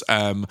Fuzz?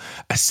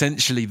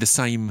 Essentially the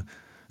same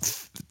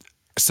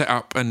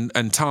setup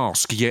and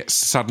task, yet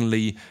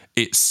suddenly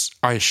it's,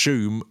 I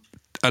assume,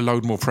 a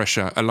load more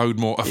pressure,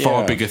 a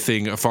far bigger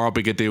thing, a far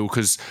bigger deal,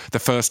 because the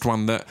first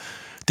one that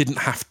didn't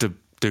have to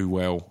do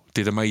well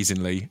did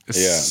amazingly.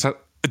 So,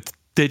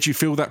 did you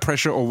feel that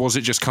pressure, or was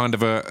it just kind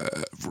of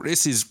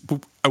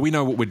we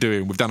know what we're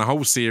doing. We've done a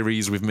whole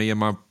series with me and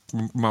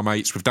my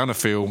mates. We've done a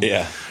film.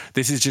 Yeah,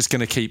 this is just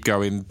going to keep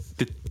going.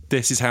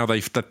 This is how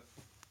they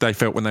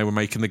felt when they were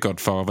making The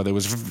Godfather. There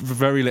was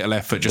very little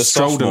effort, just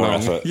strolled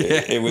along. Effort.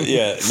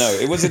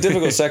 It was a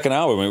difficult second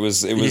album. It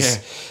was,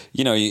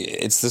 you know,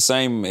 it's the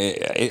same.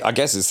 I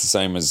guess it's the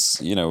same as,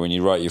 you know, when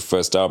you write your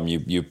first album,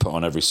 you put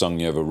on every song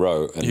you ever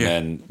wrote, and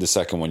then the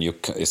second one,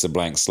 it's a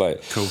blank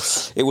slate. Cool.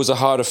 It was a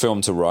harder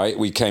film to write.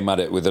 We came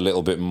at it with a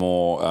little bit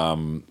more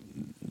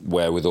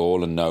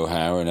wherewithal and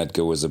know-how, and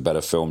Edgar was a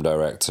better film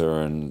director,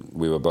 and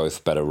we were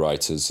both better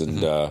writers,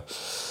 and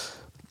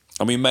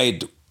we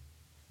made,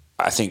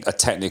 I think, a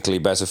technically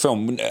better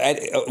film.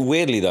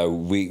 Weirdly, though,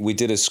 we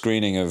did a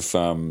screening of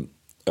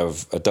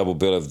a double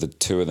bill of the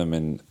 2 of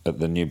them at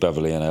the New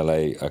Beverly in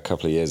LA a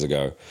couple of years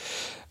ago,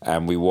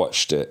 and we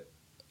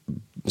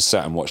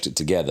sat and watched it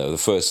together. The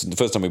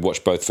first time we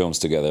watched both films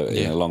together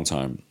in a long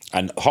time.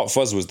 And Hot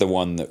Fuzz was the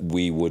one that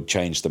we would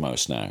change the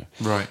most now.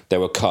 Right. There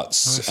were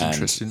cuts, and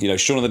interesting. You know,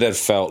 Shaun of the Dead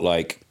felt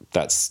like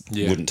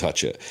wouldn't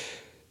touch it.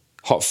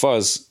 Hot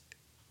Fuzz,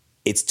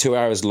 it's 2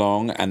 hours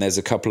long, and there's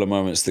a couple of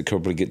moments that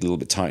could probably get a little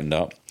bit tightened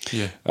up.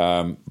 Yeah.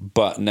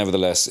 But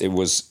nevertheless, it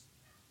was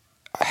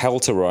hell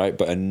to write,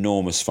 but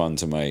enormous fun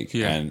to make.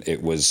 Yeah. And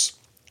it was,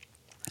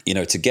 you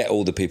know, to get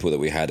all the people that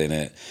we had in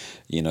it,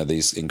 you know,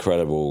 these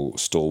incredible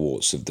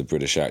stalwarts of the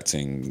British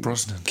acting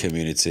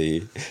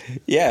community.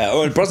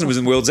 Yeah, Brosnan was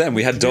in World's End.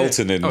 We had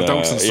Dalton in... Oh,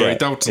 Dalton, sorry.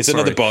 Dalton, it's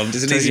another Bond.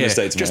 It's an easy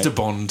mistake to make. Just a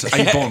Bond.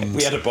 A Bond.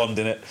 We had a Bond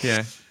in it.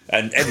 Yeah.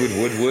 And Edward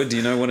Woodward,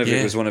 you know,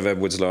 it was one of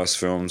Edward's last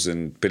films,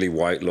 and Billy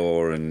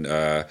Whitelaw, and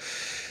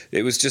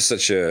it was just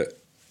such a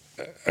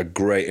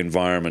great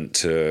environment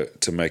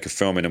to make a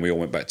film in. And we all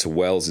went back to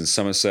Wells in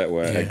Somerset,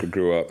 where Edgar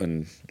grew up,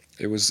 and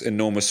it was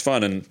enormous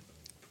fun. And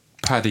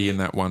Paddy in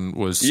that one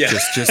was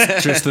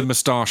just the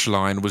moustache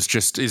line is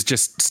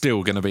just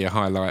still going to be a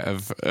highlight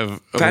of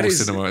all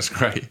cinema. It's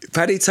great.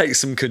 Paddy takes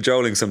some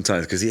cajoling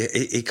sometimes, because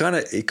he kind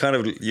of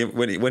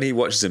when he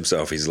watches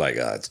himself, he's like,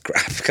 it's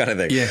crap kind of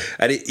thing. Yeah,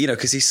 and you know,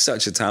 because he's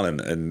such a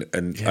talent, and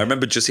I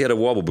remember he had a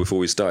wobble before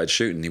we started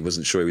shooting. He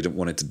wasn't sure he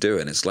wanted to do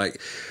it, and it's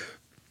like,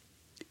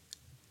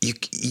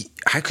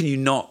 how can you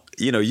not?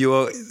 You know, you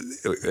are.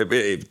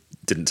 It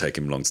didn't take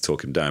him long to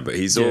talk him down, but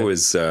he's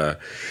always,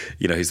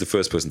 you know, he's the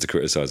first person to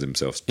criticise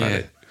himself. Paddy.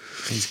 Yeah,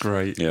 he's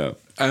great. Yeah.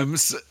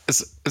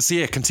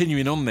 So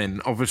continuing on then,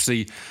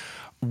 obviously,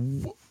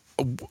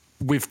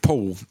 with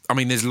Paul, I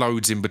mean, there's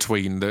loads in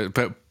between,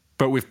 but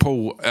with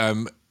Paul,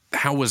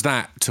 how was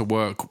that to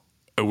work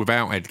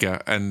without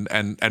Edgar and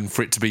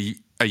for it to be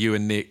you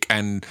and Nick,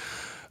 and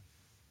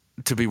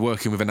to be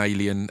working with an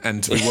alien,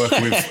 and to be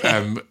working with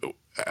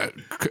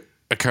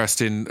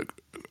Kirsten,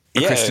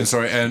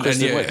 sorry,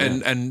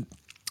 and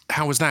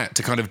how was that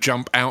to kind of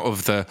jump out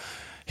of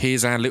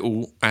here's our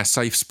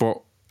safe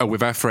spot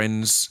with our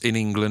friends in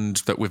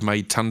England that we've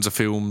made tons of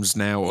films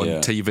now on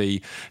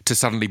TV, to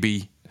suddenly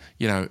be,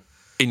 you know,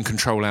 in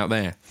control out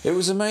there? It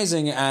was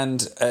amazing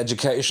and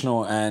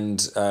educational,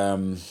 and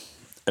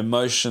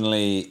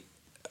emotionally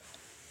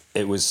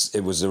it was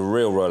a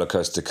real roller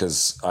coaster,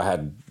 because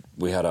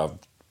we had our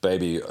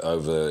baby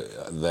over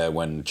there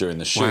during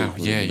the shoot. Wow.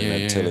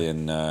 Yeah. Tilly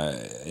in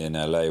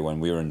LA, when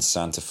we were in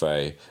Santa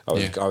Fe.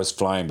 I was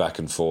flying back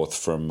and forth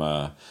from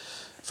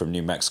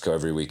New Mexico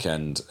every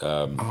weekend.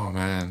 Oh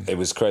man, it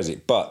was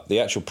crazy. But the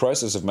actual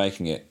process of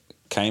making it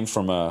came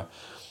from I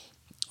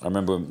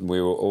remember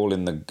we were all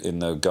in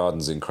the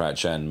gardens in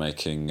Crouch End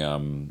making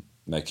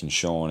making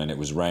Sean, and it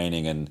was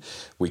raining, and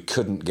we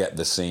couldn't get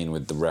the scene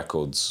with the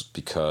records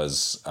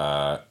because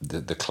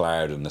the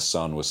cloud and the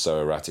sun was so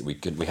erratic.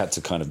 We had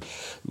to kind of,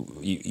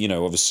 you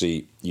know,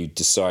 obviously you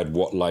decide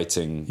what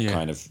lighting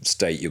kind of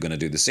state you're going to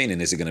do the scene in.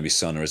 Is it going to be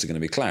sun or is it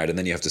going to be cloud? And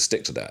then you have to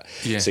stick to that.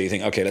 Yeah. So you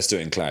think, okay, let's do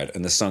it in cloud,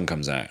 and the sun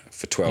comes out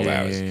for 12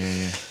 hours.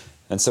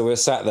 And so we were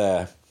sat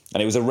there,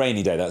 and it was a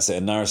rainy day. That's it.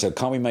 And Nara said,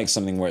 "Can't we make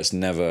something where it's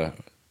never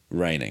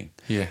raining?"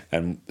 Yeah.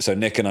 And so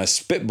Nick and I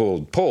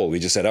spitballed Paul. We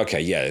just said,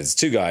 okay, yeah, there's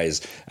two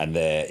guys and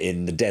they're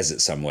in the desert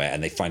somewhere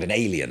and they find an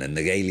alien, and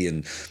the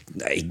alien,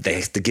 they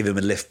have to give him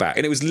a lift back.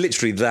 And it was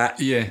literally that,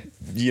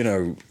 you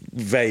know,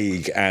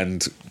 vague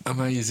and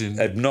amazing,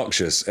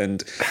 obnoxious.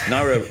 And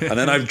Nara, and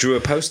then I drew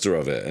a poster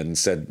of it and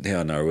said,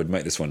 "Yeah, Nara, we'd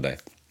make this one day."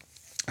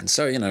 And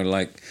so, you know,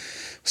 like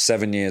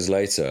 7 years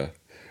later,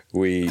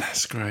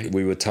 that's great.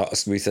 We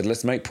said,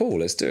 let's make Paul,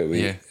 let's do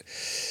it.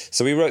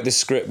 So we wrote this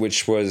script,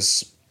 which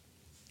was,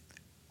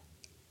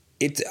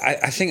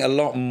 I think, a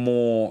lot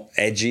more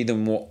edgy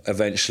than what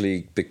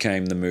eventually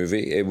became the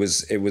movie. It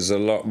was a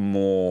lot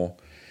more,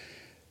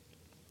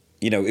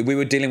 you know, we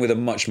were dealing with a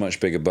much,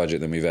 much bigger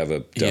budget than we've ever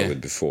dealt with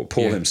before.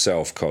 Paul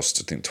himself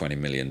cost, I think, $20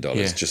 million.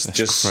 Just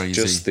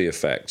the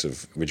effect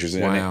of, which was,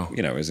 you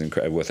know, is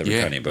incredible, worth every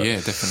penny. But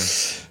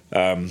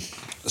definitely.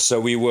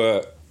 So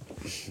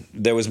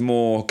there was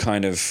more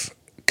kind of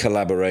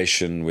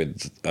collaboration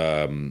with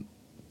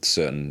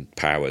certain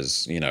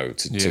powers, you know,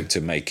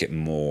 to make it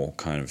more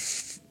kind of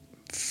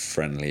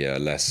friendlier,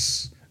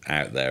 less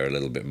out there, a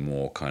little bit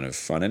more kind of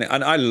fun.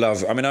 And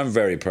I'm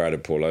very proud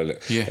of Paul.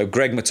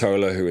 Greg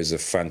Mottola, who is a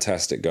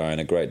fantastic guy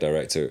and a great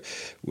director,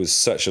 was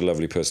such a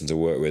lovely person to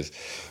work with.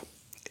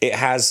 It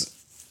has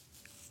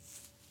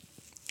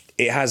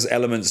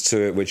elements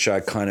to it which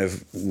I kind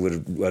of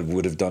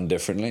would have done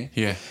differently.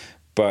 Yeah.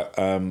 But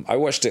I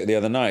watched it the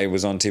other night. It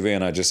was on TV,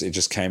 and it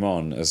just came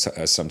on, as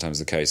sometimes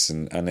the case,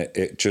 and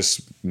it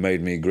just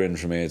made me grin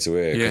from ear to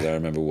ear, because I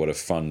remember what a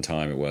fun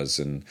time it was,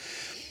 and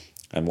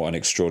what an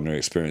extraordinary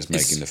experience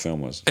making the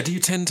film was. Do you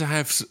tend to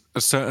have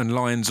certain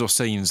lines or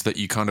scenes that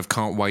you kind of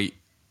can't wait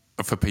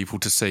for people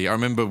to see? I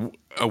remember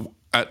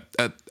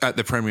at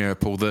the premiere,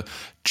 Paul, the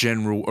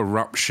general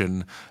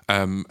eruption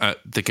at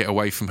the "Get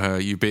Away From Her,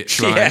 you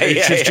bitch"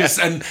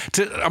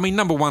 line.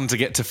 Number one, to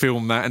get to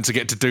film that and to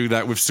get to do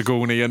that with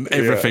Sigourney and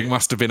everything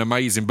must have been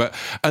amazing. But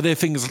are there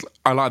things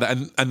I like that?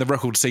 And the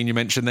record scene you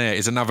mentioned there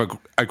is a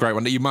great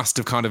one that you must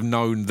have kind of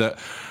known that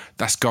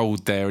that's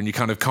gold there, and you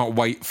kind of can't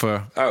wait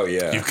for. Oh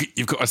yeah,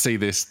 you've got to see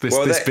this bit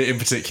in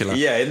particular.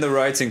 Yeah, in the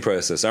writing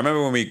process, I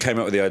remember when we came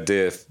up with the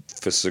idea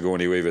for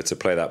Sigourney Weaver to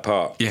play that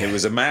part. Yeah. It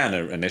was a man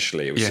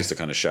initially. It was just a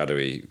kind of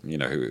shadowy, you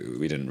know, who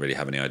we didn't really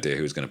have any idea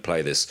who was going to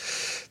play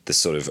this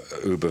sort of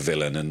uber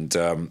villain, and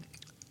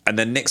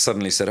then Nick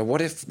suddenly said, "Oh,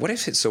 what if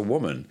it's a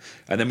woman?"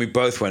 And then we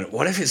both went,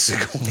 "What if it's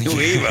Sigourney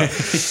Weaver?"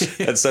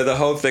 And so the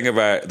whole thing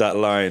about that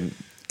line,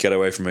 "Get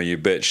away from her, you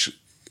bitch,"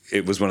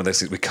 it was one of those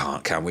things. We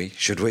can't, can we?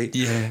 Should we?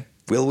 Yeah.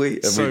 Will we?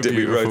 And so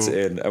we wrote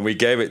it in, and we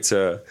gave it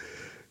to.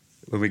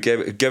 When we gave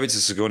it to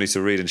Sigourney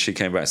to read, and she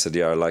came back and said,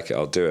 "Yeah, I like it.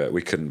 I'll do it."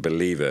 We couldn't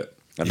believe it.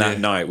 And that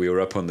night, we were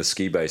up on the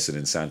ski basin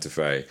in Santa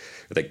Fe.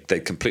 They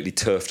completely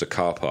turfed a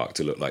car park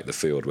to look like the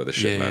field where the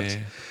ship lands.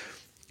 Yeah.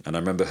 And I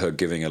remember her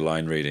giving a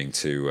line reading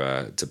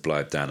to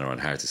Blythe Danner on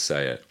how to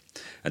say it,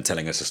 and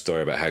telling us a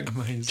story about how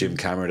Jim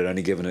Cameron had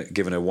only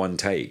given her one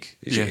take.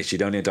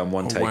 She'd only done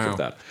one take of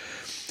that,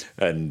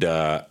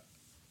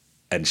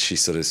 and she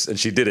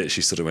did it.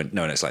 She sort of went,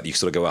 "No," and it's like, you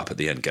sort of go up at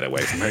the end, "Get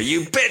away from her,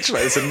 you bitch!"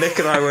 Like, so Nick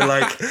and I were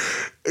like,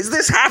 "Is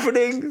this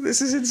happening? This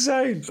is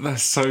insane."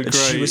 That's so great.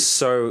 She was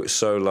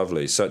so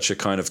lovely, such a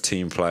kind of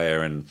team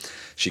player, and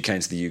she came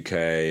to the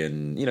UK,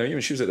 and you know,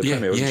 she was at the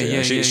premiere,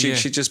 wasn't she?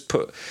 She just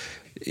put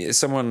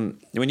someone,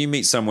 when you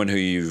meet someone who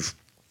you've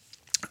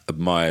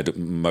admired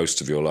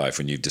most of your life,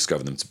 and you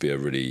discover them to be a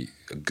really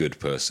good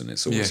person,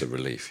 it's always a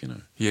relief, you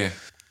know. Yeah.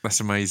 That's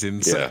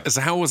amazing. So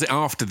how was it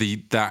after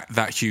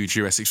that huge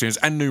US experience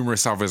and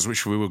numerous others,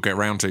 which we will get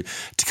around to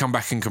come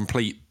back and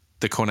complete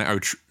the Cornetto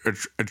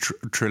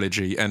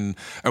trilogy? And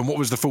what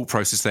was the thought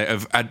process there?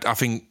 I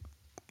think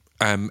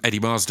Eddie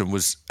Marsden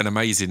was an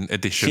amazing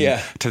addition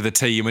to the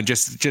team, and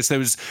just there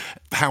was.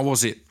 How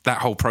was it, that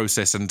whole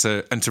process and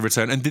to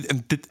return? And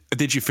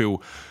did you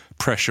feel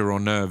pressure or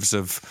nerves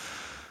of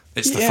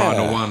it's the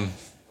final one?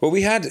 Well,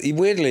 we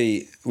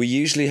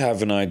usually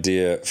have an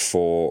idea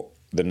for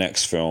the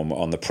next film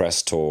on the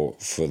press tour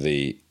for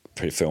the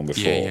film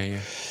before.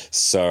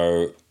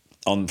 So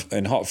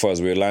in Hot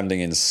Fuzz, we were landing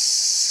in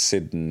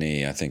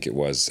Sydney, I think it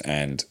was,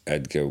 and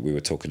Edgar, we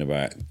were talking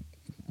about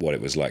what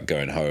it was like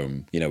going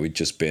home. You know, we'd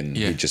just been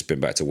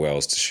back to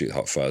Wales to shoot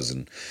Hot Fuzz,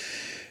 and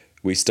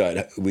we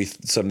suddenly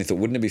thought,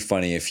 wouldn't it be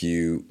funny if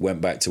you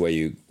went back to where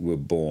you were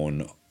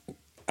born,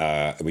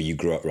 where you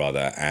grew up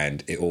rather,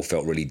 and it all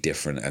felt really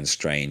different and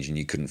strange, and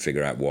you couldn't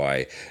figure out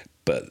why.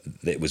 But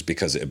it was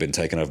because it had been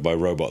taken over by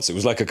robots. It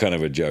was like a kind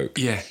of a joke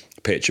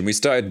pitch. And we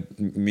started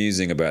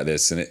musing about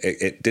this, and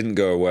it didn't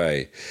go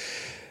away.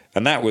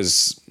 And that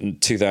was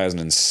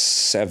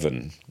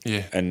 2007.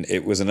 Yeah. And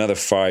it was another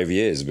 5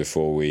 years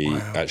before we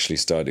actually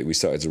started. We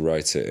started to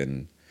write it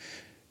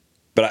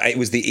but it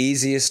was the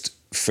easiest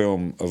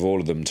film of all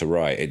of them to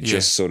write. It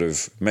just sort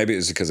of, maybe it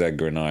was because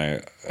Edgar and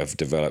I have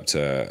developed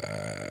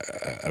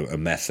a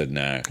method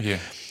now. Yeah.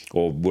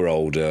 Or we're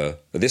older.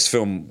 This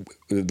film,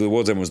 The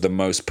World's End, was the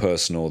most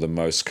personal, the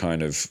most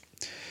kind of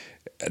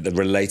the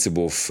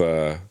relatable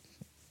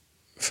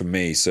for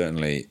me,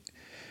 certainly.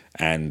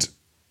 And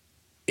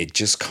it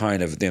just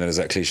kind of, there's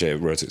that cliche,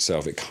 it wrote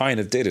itself. It kind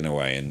of did in a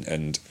way,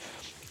 and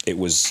it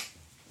was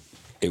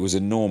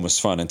enormous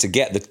fun. And to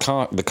get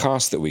the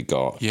cast that we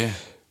got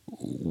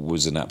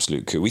was an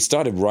absolute coup. We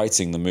started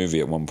writing the movie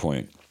at one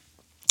point.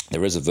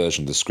 There is a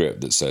version of the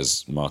script that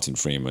says Martin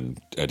Freeman,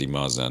 Eddie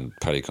Marsan,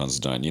 Paddy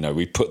Considine.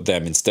 We put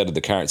them instead of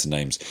the character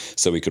names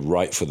so we could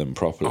write for them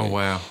properly. Oh,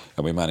 wow.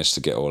 And we managed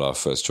to get all our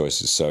first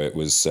choices. So it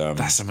was...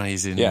 That's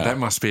amazing. Yeah. That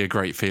must be a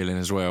great feeling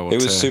as well.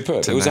 It was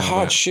superb. It was a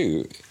hard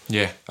shoot.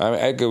 Yeah.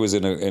 Edgar was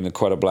in a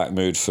quite a black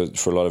mood for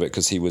a lot of it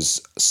because he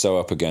was so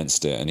up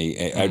against it. And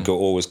Edgar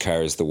always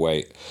carries the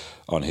weight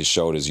on his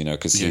shoulders,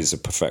 because he's a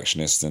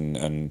perfectionist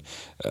and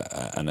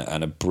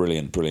a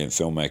brilliant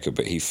filmmaker,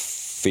 but he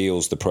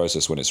feels the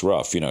process when it's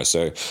rough,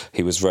 so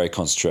he was very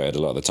concentrated a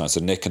lot of the time.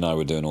 So Nick and I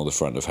were doing all the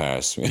front of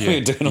house. We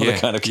were doing all the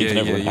kind of keeping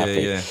everyone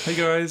happy. Yeah. Hey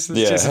guys.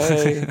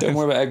 Hey, don't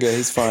worry about Edgar,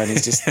 he's fine,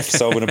 he's just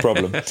solving a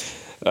problem.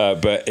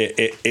 But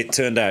it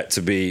turned out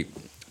to be,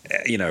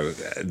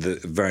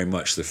 very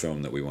much the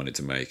film that we wanted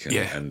to make,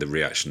 and the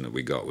reaction that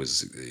we got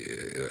was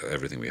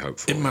everything we hoped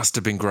for. It must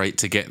have been great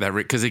to get that,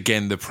 because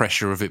again, the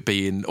pressure of it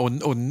being, or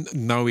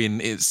knowing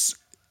it's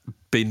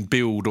been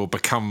billed or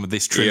become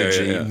this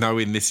trilogy,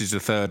 knowing this is the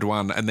third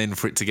one, and then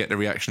for it to get the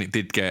reaction it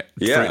did get,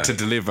 for it to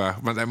deliver,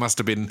 that must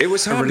have been. It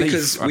was hard relief,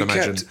 because we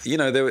kept,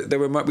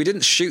 we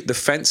didn't shoot the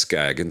fence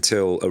gag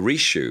until a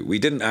reshoot. We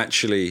didn't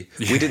actually,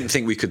 we didn't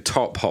think we could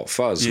top Hot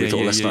Fuzz. We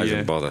thought, let's not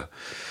even bother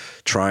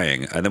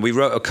trying. And then we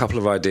wrote a couple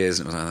of ideas,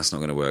 and it was like, that's not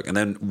going to work. And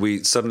then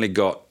we suddenly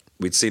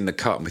we'd seen the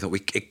cut, and we thought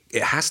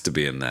it has to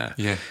be in there,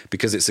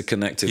 because it's a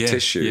connective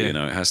tissue. It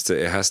has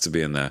to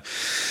be in there.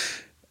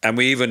 And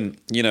we even,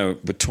 were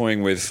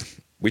toying with,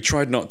 we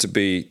tried not to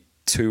be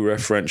too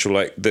referential.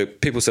 Like, the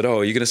people said, oh,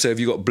 are you going to say, have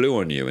you got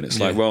blue on you? And it's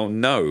like, well,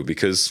 no,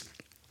 because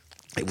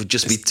it would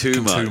just be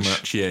too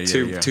much.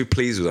 Too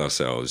pleased with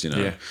ourselves,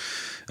 And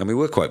we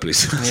were quite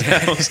pleased with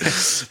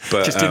ourselves.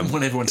 But, just didn't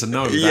want everyone to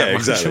know that. Yeah,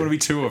 exactly. You don't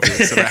want to be too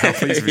obvious about how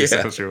pleased with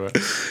yourselves you were.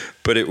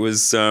 But it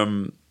was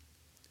a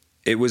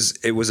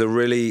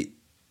really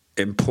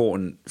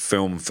important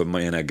film for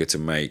me and Edgar to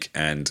make,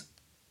 and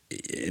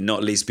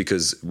not least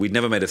because we'd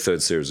never made a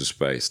third series of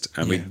Spaced,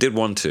 and we did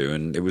want to,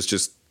 and it was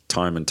just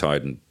time and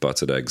tide and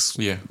buttered eggs.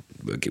 Yeah.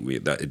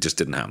 It just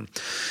didn't happen.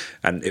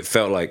 And it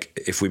felt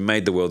like if we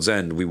made The World's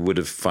End, we would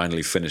have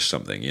finally finished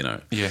something,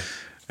 Yeah.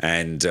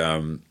 And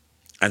so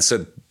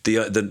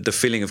the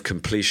feeling of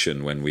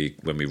completion when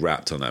we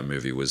wrapped on that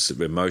movie was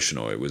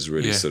emotional. It was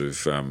really sort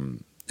of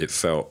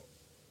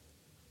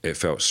it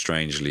felt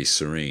strangely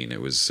serene.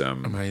 It was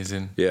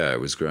amazing. Yeah, it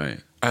was great.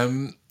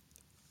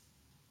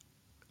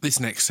 This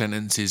next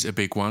sentence is a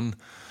big one.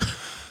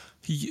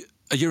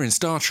 You're in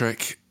Star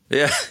Trek.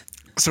 Yeah.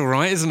 It's all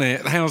right, isn't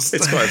it?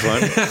 It's quite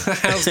fun.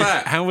 How's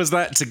that? How was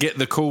that to get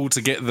the call,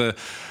 to get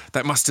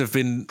that must have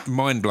been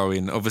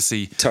mind-blowing,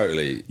 obviously.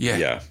 Totally.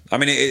 Yeah. I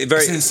mean,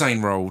 it's an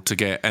insane role to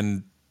get,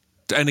 and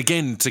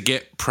again, to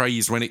get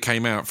praise when it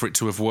came out, for it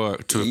to have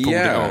worked, to have pulled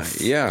it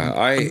off.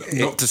 Yeah,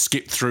 not to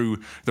skip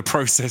through the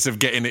process of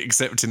getting it,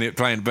 accepting it,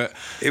 playing, but...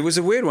 It was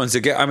a weird one to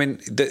get. I mean,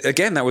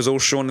 again, that was all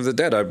Shaun of the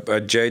Dead.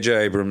 J.J.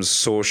 Abrams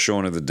saw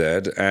Shaun of the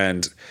Dead,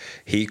 and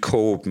he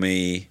called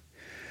me...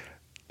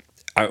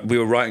 we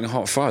were writing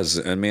Hot Fuzz,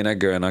 and me and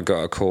Edgar, and I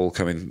got a call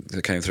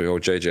that came through,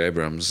 J.J.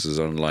 Abrams is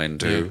online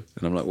too.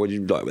 And I'm like, what do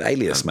you like?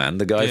 Alias Man,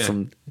 the guy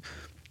from...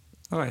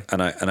 Hi.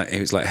 And he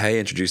was like, hey,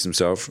 introduced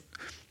himself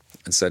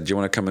and said, do you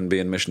want to come and be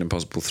in Mission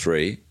Impossible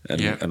 3?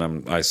 And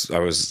I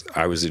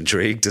was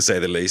intrigued, to say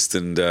the least.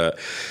 And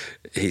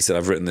he said,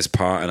 I've written this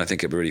part, and I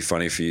think it'd be really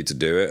funny for you to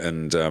do it.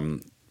 And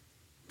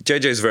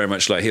JJ's very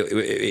much like,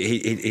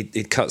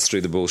 he cuts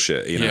through the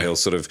bullshit.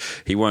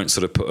 He won't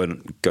sort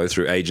of go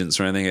through agents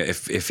or anything.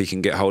 If he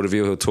can get hold of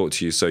you, he'll talk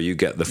to you so you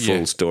get the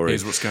full story.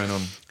 Here's what's going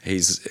on.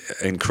 He's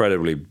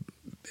incredibly...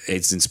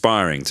 It's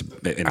inspiring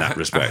in that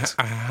respect.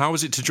 How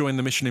was it to join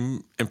the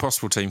Mission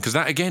Impossible team? Because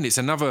that, again, it's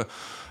another...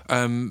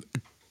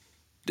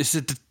 it's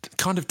a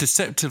kind of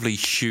deceptively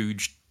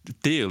huge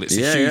deal. It's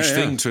a huge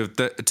thing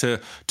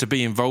to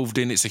be involved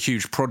in. It's a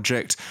huge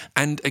project.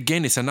 And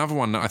again, it's another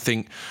one that I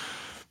think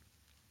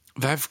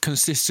they've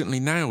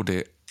consistently nailed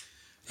it.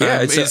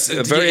 Yeah, it's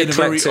a very eclectic... in a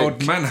very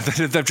odd manner.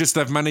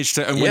 They've managed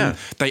to... And when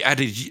they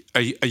added you,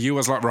 I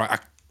was like, right, I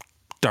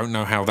don't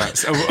know how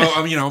that's...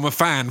 I'm a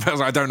fan, but I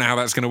was like, I don't know how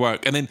that's going to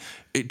work. And then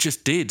it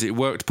just did. It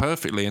worked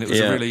perfectly, and it was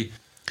a really...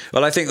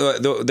 Well, I think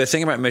the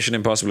thing about Mission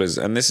Impossible is,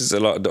 and this is a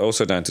lot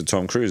also down to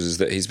Tom Cruise, is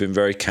that he's been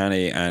very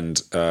canny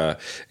and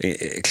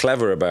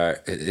clever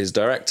about his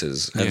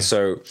directors. And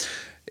so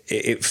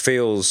it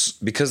feels,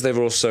 because they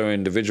were all so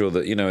individual,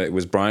 that, it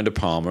was Brian De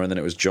Palma, and then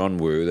it was John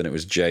Woo, then it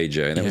was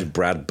JJ, and then it was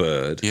Brad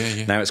Bird.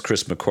 Now it's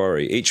Chris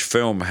McQuarrie. Each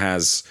film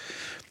has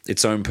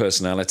its own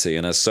personality,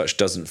 and as such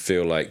doesn't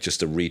feel like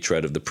just a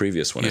retread of the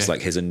previous one. It's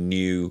like here's a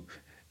new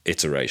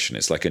iteration.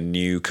 It's like a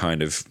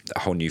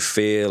whole new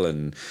feel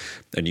and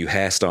a new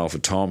hairstyle for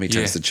Tom. He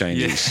tends to change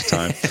each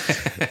time.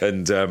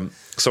 And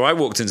so I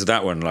walked into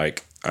that one I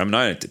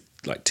did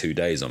like 2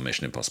 days on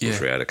Mission Impossible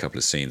 3. I had a couple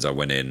of scenes. I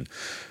went in,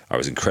 I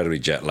was incredibly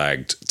jet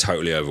lagged,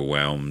 totally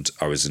overwhelmed.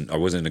 I wasn't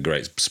in a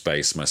great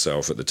space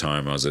myself at the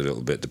time. I was a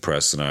little bit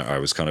depressed, and I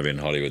was kind of in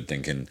Hollywood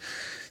thinking,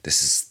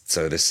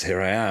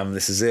 here I am,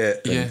 this is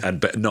it.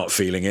 But not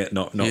feeling it,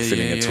 not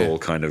feeling at all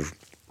kind of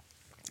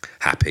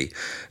happy.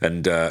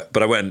 And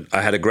but I went,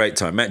 I had a great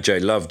time, met Jay,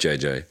 loved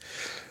JJ,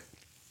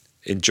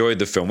 enjoyed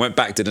the film, went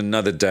back, did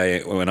another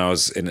day when I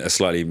was in a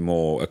slightly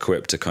more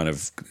equipped to kind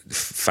of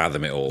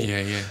fathom it all.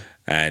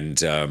 And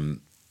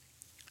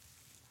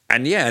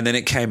then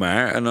it came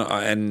out,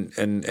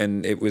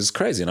 and it was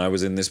crazy, and I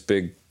was in this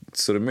big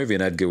sort of movie,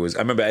 and I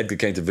remember Edgar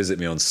came to visit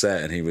me on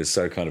set, and he was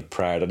so kind of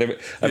proud.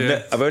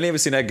 I've only ever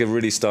seen Edgar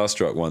really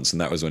starstruck once,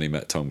 and that was when he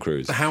met Tom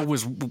Cruise. How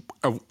was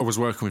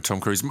working with Tom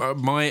Cruise?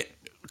 My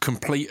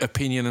complete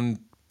opinion and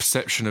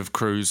perception of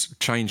Cruise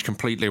changed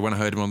completely when I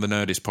heard him on the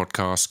Nerdist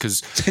podcast,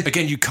 because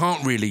again, you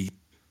can't really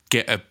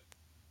get a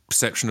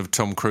perception of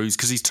Tom Cruise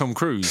because he's Tom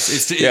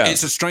Cruise.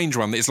 It's a strange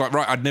one. It's like,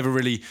 right, I'd never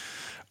really,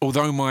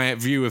 although my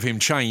view of him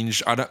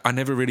changed, I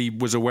never really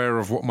was aware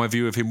of what my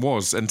view of him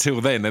was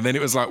until then. And then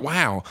it was like,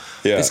 wow,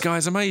 this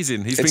guy's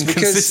amazing. He's been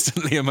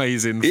consistently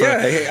amazing.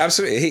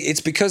 Absolutely.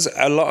 It's because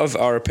a lot of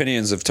our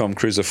opinions of Tom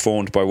Cruise are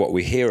formed by what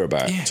we hear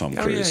about Tom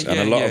Cruise. And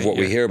a lot of what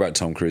we hear about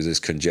Tom Cruise is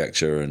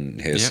conjecture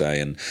and hearsay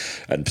and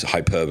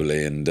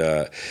hyperbole. And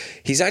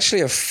he's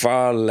actually a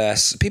far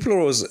less... People are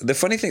always... The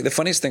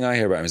funniest thing I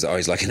hear about him is that,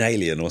 he's like an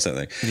alien or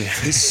something. Yeah.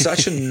 He's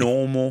such a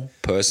normal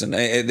person.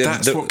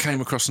 That's what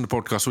came across in the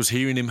podcast, was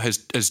hearing him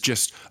as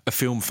just a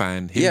film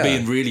fan, him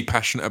being really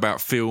passionate about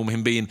film,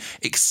 him being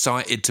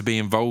excited to be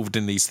involved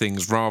in these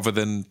things rather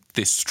than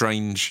this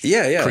strange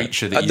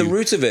creature. That at the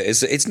root of it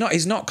is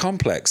he's not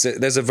complex.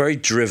 There's a very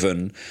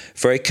driven,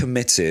 very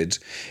committed,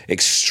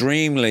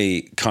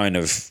 extremely kind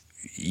of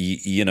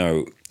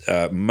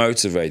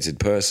motivated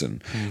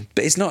person,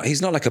 but he's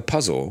not like a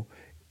puzzle.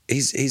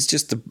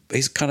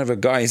 He's kind of a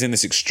guy. He's in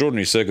this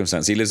extraordinary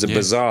circumstance. He lives a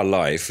bizarre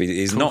life.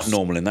 He's not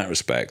normal in that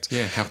respect.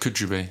 Yeah, how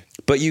could you be?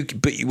 But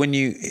when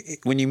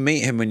you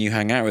meet him, when you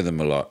hang out with him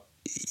a lot,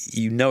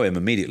 you know him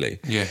immediately.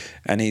 Yeah,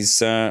 and he's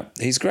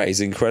great.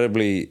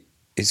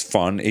 He's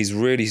fun. He's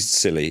really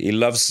silly. He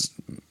loves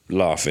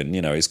laughing.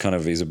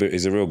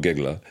 He's a real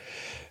giggler,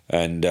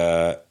 and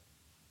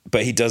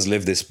but he does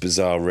live this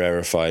bizarre,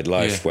 rarefied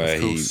life where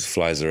he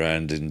flies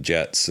around in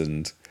jets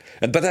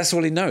but that's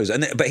all he knows.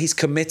 But he's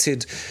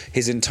committed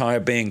his entire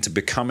being to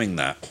becoming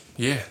that.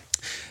 Yeah.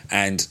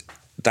 And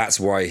that's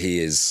why he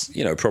is,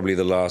 probably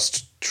the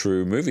last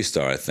true movie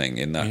star, I think,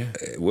 in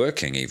that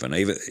working even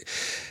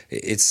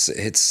it's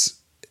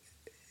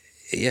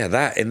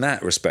that in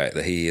that respect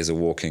that he is a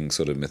walking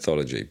sort of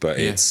mythology. But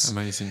it's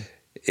amazing.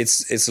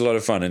 It's a lot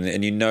of fun, and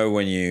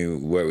when you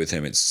work with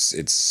him,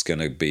 it's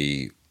going to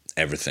be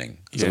everything.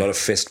 There's a lot of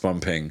fist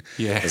bumping.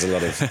 Yeah. There's a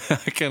lot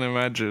of... I can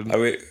imagine.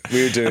 We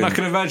were doing... And I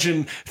can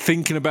imagine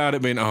thinking about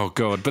it being, oh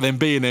God, but then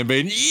being there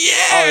being,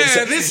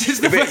 this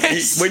is the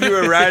best. When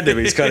you're around him,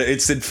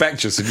 it's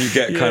infectious, and you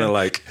get kind of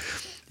like...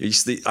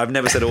 I've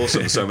never said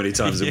awesome so many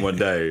times in one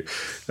day.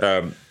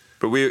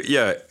 But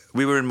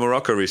we were in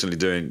Morocco recently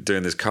doing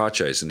this car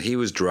chase, and he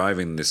was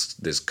driving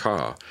this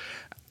car,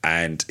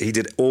 and he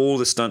did all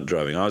the stunt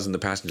driving. I was in the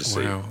passenger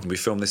seat, and we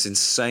filmed this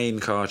insane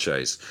car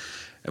chase.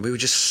 And we were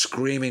just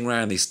screaming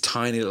around these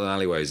tiny little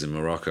alleyways in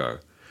Morocco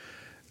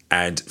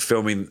and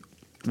filming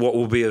what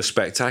will be a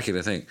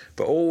spectacular thing.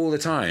 But all the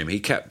time, he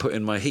kept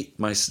putting my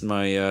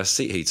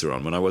seat heater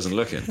on when I wasn't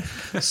looking,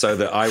 so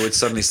that I would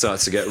suddenly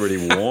start to get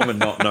really warm and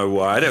not know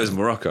why. I know it was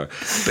Morocco.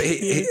 But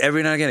he,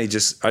 every now and again,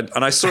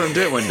 and I saw him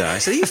do it one day. I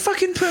said, "Are you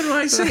fucking putting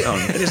my seat on?"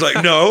 And he's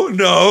like, no.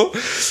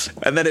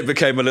 And then it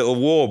became a little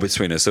war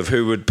between us of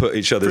who would put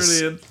each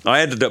other's... Brilliant.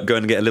 I ended up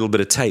going to get a little bit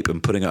of tape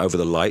and putting it over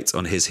the light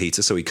on his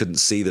heater so he couldn't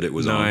see that it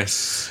was on.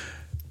 Nice.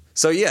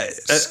 So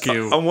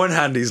on one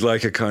hand he's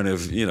like a kind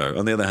of,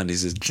 on the other hand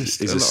he's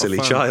a silly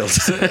child.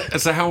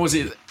 So how was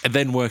it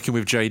then working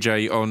with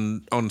JJ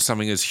on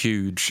something as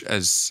huge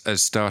as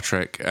Star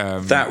Trek?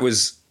 That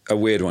was a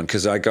weird one,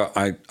 because I got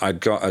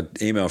an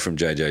email from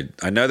JJ.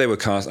 I know they were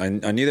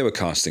I knew they were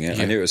casting it.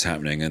 Yeah. I knew it was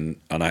happening, and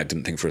I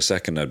didn't think for a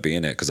second I'd be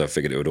in it, because I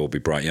figured it would all be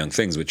bright young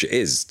things, which it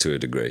is to a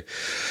degree.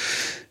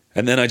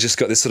 And then I just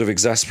got this sort of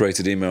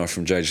exasperated email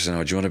from JJ saying,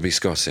 "Oh, do you want to be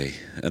Scotty?"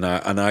 And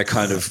I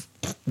kind of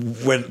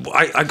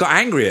I got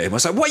angry at him. I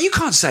was like, "What? You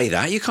can't say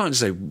that. You can't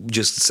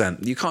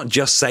you can't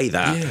just say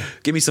that. Yeah.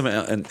 Give me something."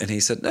 And he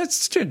said,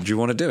 "Do you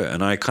want to do it?"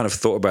 And I kind of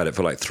thought about it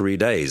for like 3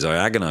 days. I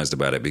agonized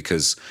about it,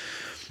 because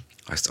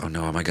I thought, "Oh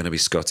no, am I going to be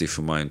Scotty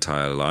for my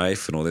entire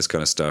life?" and all this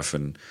kind of stuff.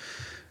 And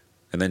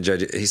then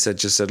JJ, he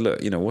just said,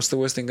 "Look, what's the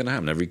worst thing going to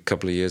happen? Every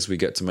couple of years we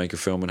get to make a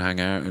film and hang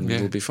out, and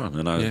it'll be fun."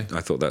 And I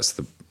thought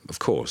of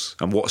course.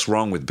 And what's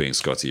wrong with being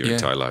Scotty your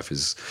entire life?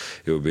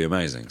 It would be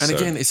amazing. And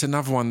again, it's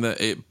another one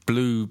that it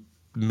blew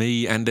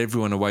me and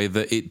everyone away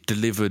that it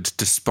delivered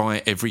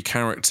despite every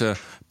character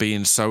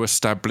being so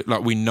established.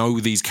 Like, we know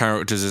these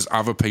characters as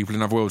other people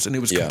in other worlds, and it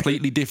was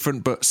completely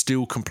different but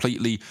still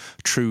completely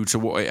true to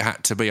what it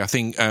had to be. I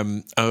think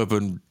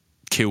Urban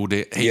killed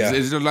it.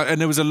 And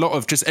there was a lot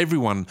of just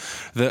everyone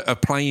that are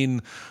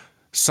playing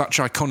such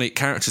iconic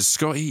characters.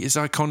 Scotty is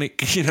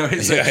iconic, you know,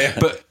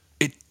 but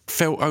it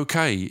felt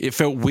okay. It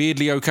felt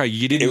weirdly okay.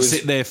 You didn't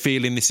sit there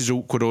feeling this is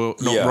awkward or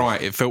not right.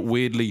 It felt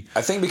weirdly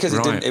I think because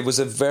right. it was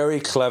a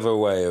very clever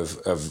way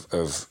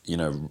of you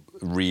know,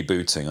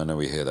 rebooting. I know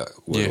we hear that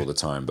word all the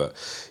time, but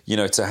you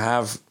know,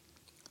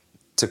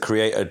 to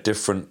create a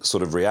different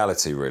sort of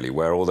reality, really,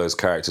 where all those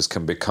characters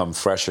can become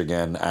fresh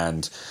again,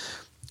 and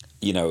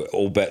you know,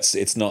 all bets.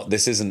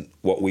 This isn't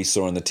what we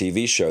saw on the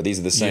TV show. These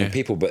are the same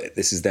people, but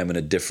this is them in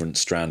a different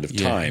strand of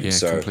time.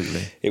 So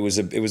completely. It was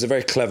a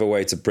very clever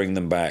way to bring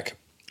them back.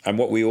 And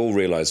what we all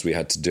realised we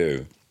had to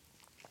do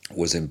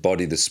was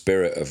embody the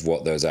spirit of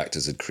what those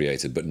actors had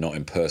created, but not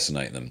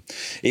impersonate them.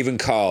 Even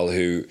Carl,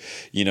 who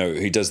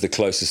does the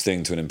closest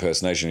thing to an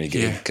impersonation,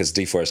 because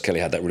DeForest Kelley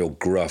had that real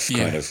gruff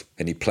kind of,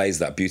 and he plays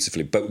that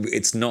beautifully. But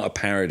it's not a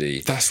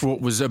parody. That's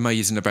what was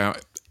amazing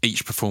about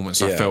each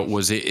performance. I felt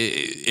was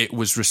it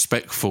was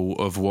respectful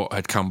of what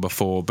had come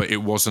before, but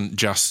it wasn't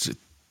just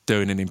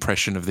doing an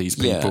impression of these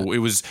people. It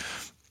was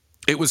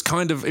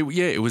kind of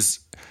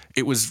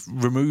it was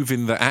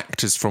removing the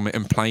actors from it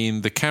and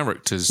playing the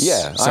characters.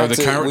 Yeah, so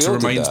the character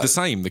remains the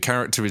same. The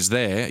character is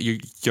there.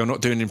 You're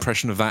not doing an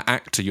impression of that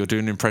actor. You're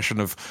doing an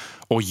impression of,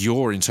 or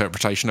your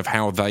interpretation of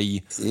how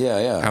they,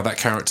 how that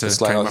character.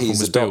 It's like, came up and was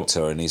he's a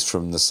doctor and he's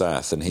from the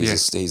south, and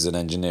he's an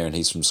engineer and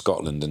he's from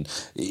Scotland, and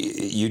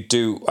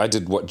I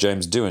did what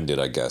James Doohan did,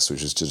 I guess,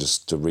 which is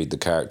to read the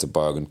character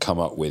bio and come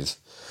up with,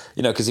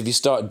 you know, because if you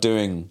start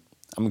doing.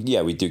 I mean,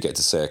 we do get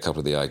to say a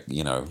couple of the,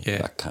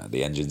 that kind of,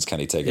 the engines, can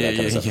he take it, that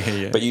kind of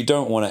stuff. But you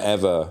don't want to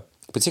ever,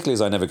 particularly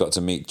as I never got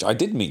to meet, I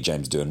did meet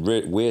James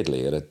Doohan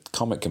weirdly at a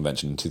comic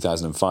convention in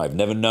 2005,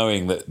 never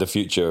knowing that the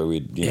future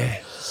know.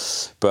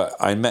 But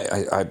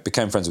I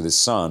became friends with his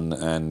son,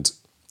 and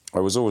I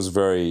was always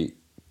very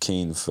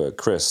keen for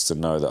Chris to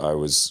know that I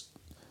was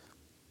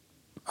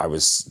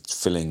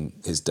filling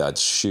his dad's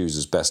shoes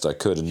as best I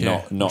could,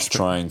 and not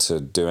trying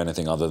to do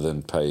anything other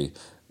than pay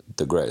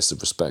the greatest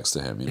of respects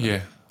to him. You know?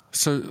 Yeah.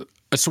 So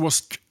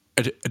what's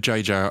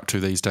JJ up to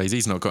these days?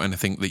 He's not got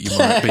anything that you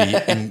might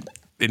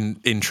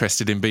be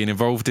interested in being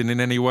involved in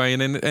any way,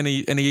 and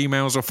any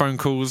emails or phone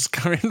calls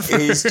going through?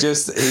 He's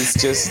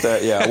just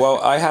Well,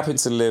 I happen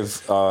to live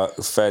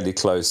fairly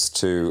close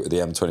to the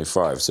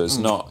M25, so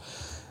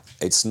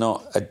it's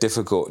not a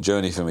difficult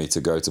journey for me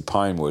to go to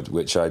Pinewood,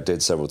 which I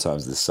did several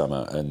times this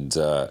summer, and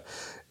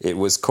it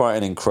was quite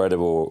an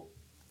incredible.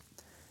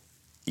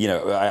 You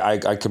know,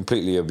 I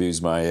completely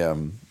abused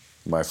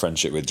my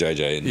friendship with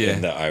JJ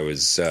in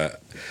that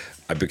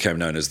I became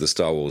known as the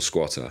Star Wars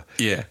squatter.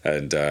 Yeah.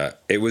 And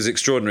it was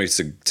extraordinary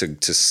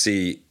to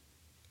see,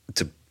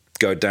 to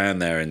go down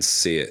there and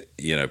see it,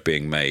 you know,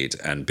 being made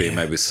and being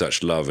made with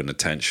such love and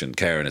attention,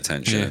 care and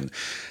attention.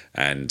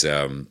 And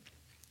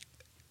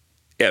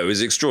it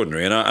was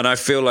extraordinary. And I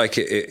feel like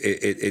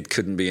it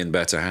couldn't be in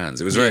better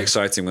hands. It was very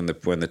exciting when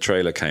the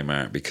trailer came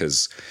out,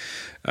 because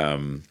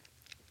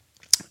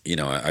you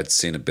know, I'd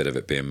seen a bit of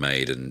it being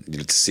made, and you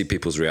know, to see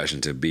people's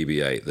reaction to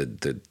BB-8,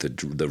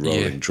 the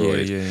rolling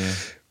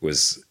droid,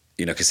 was,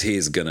 you know, because he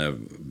was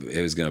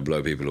gonna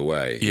blow people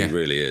away. He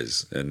really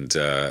is, and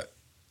to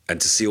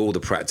see all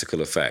the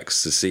practical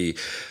effects, to see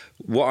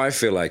what I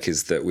feel like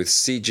is that with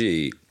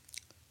CG,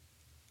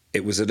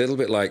 it was a little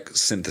bit like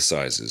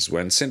synthesizers.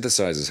 When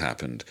synthesizers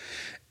happened,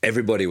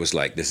 everybody was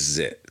like, "This is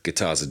it.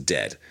 Guitars are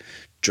dead,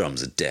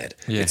 drums are dead.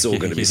 It's all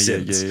going to be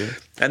synths."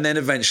 And then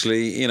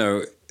eventually, you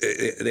know.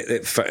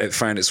 It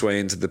found its way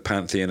into the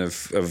pantheon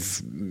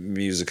of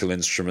musical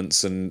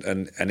instruments,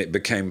 and it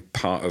became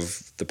part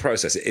of the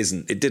process.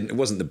 It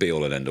wasn't the be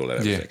all and end all of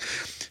everything.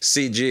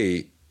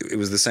 CG, it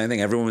was the same thing.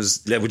 Everyone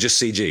was, we'll just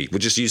CG. We'll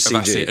just use CG.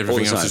 That's it.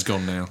 Everything else is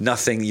gone now.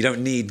 Nothing. You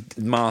don't need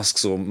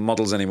masks or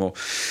models anymore.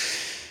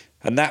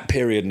 And that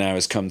period now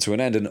has come to an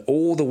end. And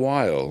all the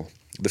while,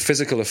 the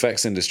physical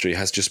effects industry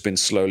has just been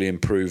slowly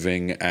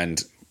improving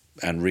and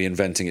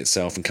reinventing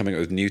itself and coming up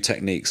with new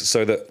techniques,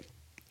 so that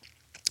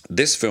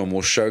this film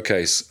will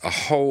showcase a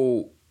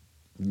whole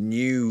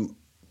new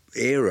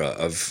era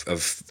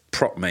of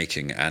prop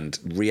making and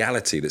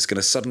reality that's going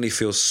to suddenly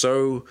feel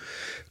so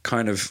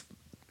kind of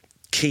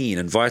keen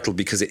and vital,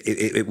 because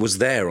it was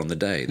there on the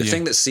day. The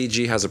thing that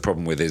CG has a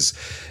problem with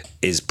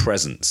is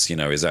presence, you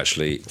know, is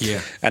actually...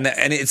 And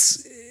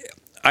it's...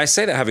 I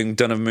say that having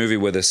done a movie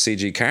with a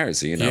CG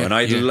character, you know,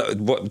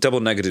 what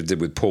Double Negative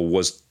did with Paul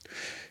was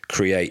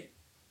create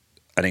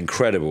an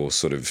incredible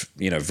sort of,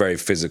 you know, very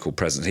physical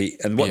presence.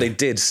 They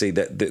did see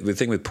that the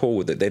thing with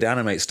Paul, that they'd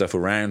animate stuff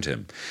around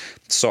him,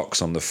 socks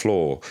on the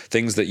floor,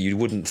 things that you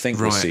wouldn't think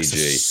were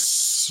CG.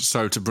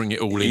 So to bring it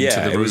all into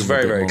the room, it was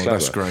very, very clever.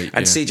 That's great.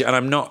 And CG, and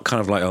I'm not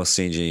kind of like,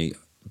 CG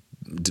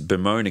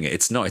bemoaning it.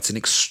 It's not. It's an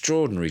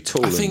extraordinary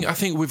tool. I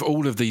think with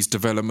all of these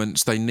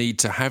developments, they need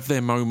to have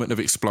their moment of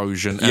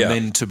explosion and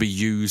then to be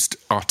used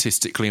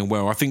artistically and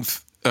well. I think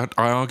I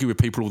argue with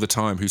people all the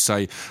time who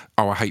say,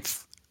 "Oh, I hate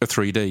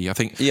 3D." I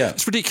think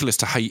it's ridiculous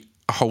to hate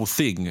a whole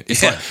thing.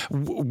 It's like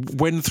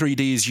when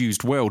 3D is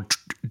used well,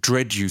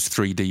 Dredd used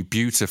 3D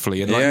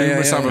beautifully, and like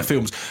numerous other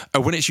films.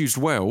 When it's used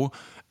well,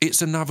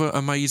 it's another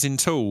amazing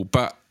tool,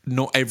 but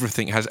not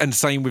everything has. And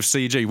same with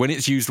CG. When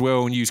it's used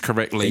well and used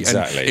correctly, and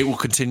it will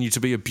continue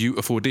to be a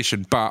beautiful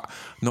addition, but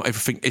not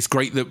everything. It's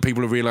great that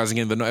people are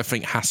realising that not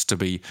everything has to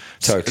be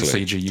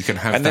CG. You can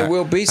have and there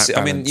will be,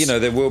 I mean, you know,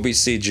 there will be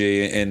CG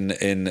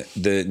in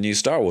the new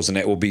Star Wars, and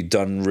it will be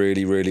done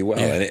really, really well.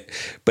 And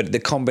but the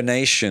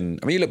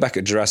combination, I mean, you look back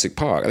at Jurassic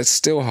Park, it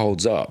still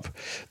holds up.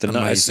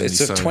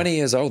 It's 20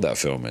 years old, that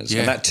film is.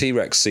 And that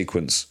T-Rex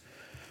sequence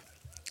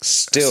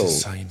still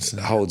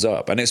holds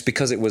up, and it's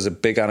because it was a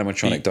big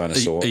animatronic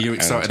dinosaur. Are you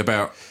excited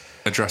about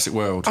a Jurassic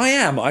World? I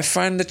am. I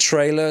found the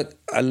trailer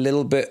a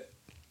little bit.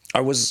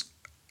 I was,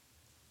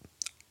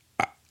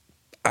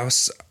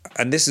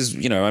 and this is,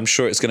 you know, I'm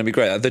sure it's going to be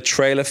great. The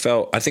trailer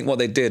felt. I think what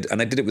they did, and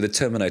they did it with the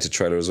Terminator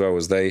trailer as well,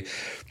 was they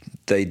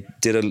did.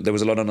 There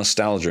was a lot of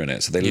nostalgia in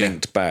it, so they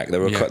linked back. There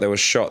were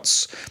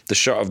shots. The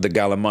shot of the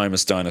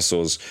Gallimimus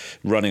dinosaurs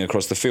running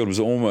across the field was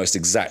almost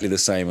exactly the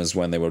same as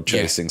when they were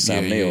chasing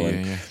Sam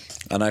Neill.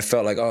 And I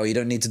felt like, oh, you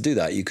don't need to do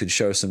that. You could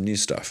show some new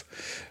stuff.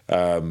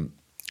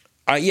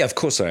 Of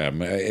course I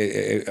am.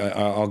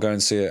 I'll go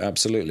and see it,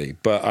 absolutely.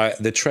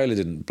 But the trailer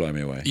didn't blow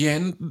me away. Yeah,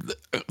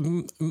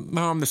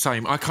 no, I'm the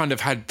same. I kind of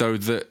had, though,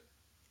 that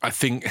I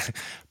think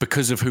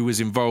because of who was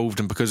involved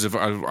and because of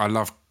I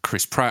love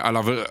Chris Pratt, I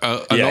love a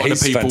lot of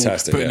the people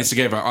putting this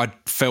together. I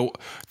felt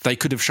they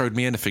could have showed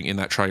me anything in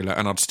that trailer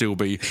and I'd still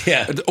be...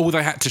 All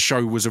they had to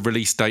show was a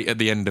release date at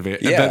the end of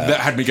it. That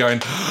had me going...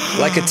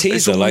 Like a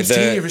teaser.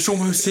 It's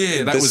almost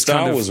here. That the was Star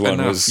kind Wars of one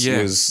enough.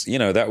 was, you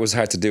know, that was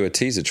had to do a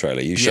teaser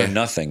trailer. You show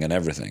nothing and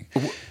everything.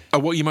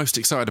 What are you most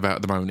excited about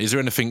at the moment? Is there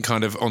anything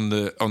kind of on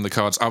the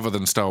cards other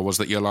than Star Wars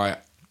that you're like...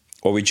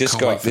 Well, we just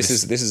got... This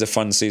is a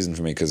fun season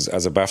for me because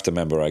as a BAFTA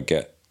member, I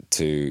get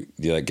to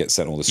get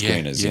sent all the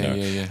screeners, you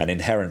know. And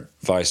Inherent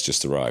Vice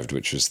just arrived,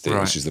 which is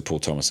the Paul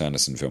Thomas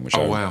Anderson film, which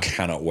I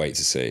cannot wait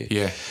to see.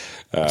 Yeah,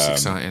 it's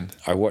exciting.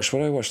 I watched the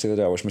other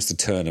day. I watched Mr.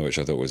 Turner, which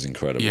I thought was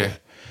incredible. Yeah.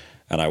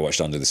 And I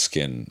watched Under the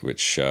Skin,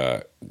 which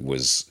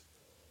was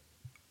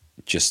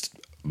just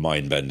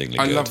mind-bendingly good.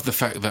 I love the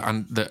fact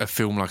that a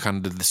film like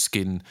Under the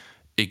Skin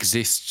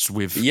exists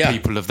with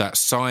people of that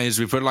size.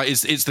 But like,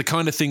 it's the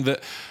kind of thing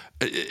that,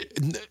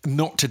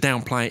 not to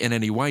downplay it in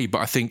any way, but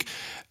I think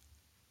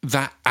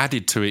that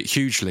added to it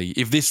hugely.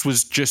 If this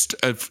was just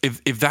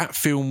if that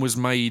film was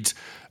made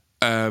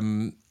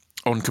on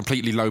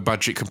completely low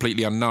budget,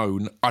 completely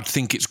unknown, I'd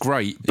think it's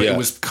great. But it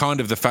was kind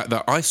of the fact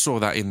that I saw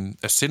that in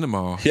a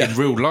cinema in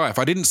real life.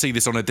 I didn't see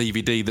this on a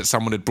DVD that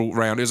someone had brought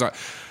round. It was like,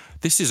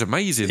 this is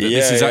amazing. That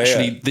this is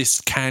actually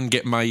this can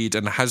get made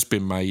and has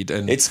been made.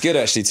 And it's good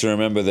actually to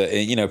remember that,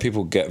 you know,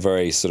 people get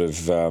very sort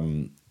of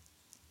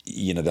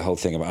you know, the whole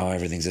thing about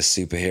everything's a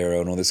superhero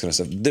and all this kind of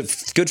stuff.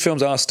 The good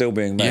films are still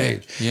being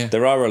made.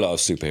 There are a lot of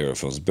superhero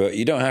films, but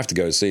you don't have to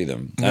go see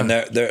them. No. And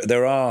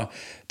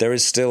there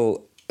is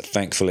still,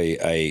 thankfully,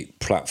 a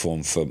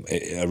platform for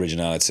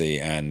originality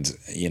and,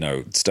 you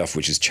know, stuff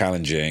which is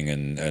challenging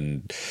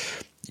and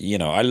you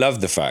know, I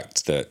love the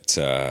fact that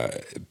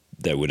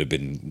there would have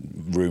been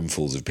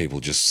roomfuls of people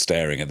just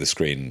staring at the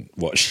screen,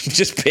 watching,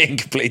 just being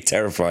completely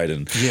terrified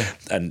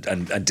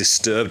and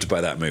disturbed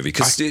by that movie,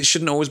 because it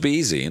shouldn't always be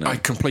easy. You know? I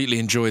completely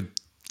enjoyed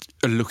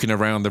looking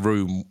around the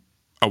room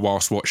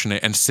whilst watching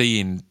it and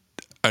seeing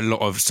a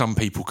lot of some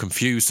people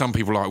confused, some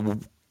people like,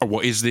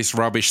 what is this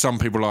rubbish? Some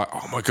people like,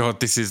 oh my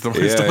God, this is the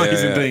most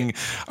amazing thing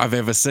I've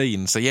ever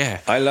seen. So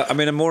I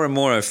mean, more and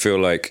more I feel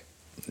like,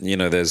 you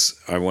know,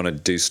 I want to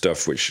do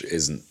stuff which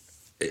isn't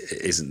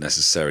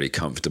necessarily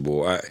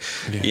comfortable.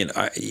 You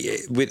know,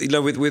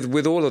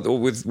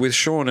 with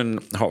Sean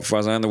and Hot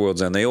Fuzz and The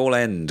World's End, they all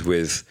end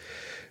with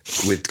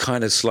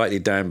kind of slightly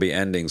downbeat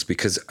endings,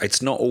 because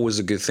it's not always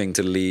a good thing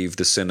to leave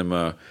the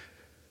cinema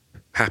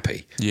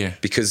happy. Yeah,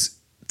 because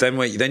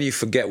then you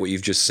forget what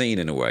you've just seen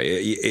in a way.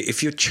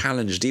 If you're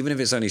challenged, even if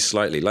it's only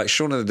slightly, like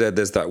Shaun of the Dead,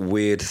 there's that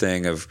weird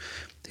thing of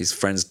his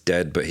friend's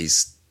dead, but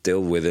he's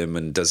still with him,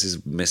 and does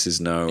his missus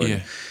know?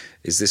 And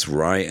is this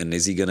right? And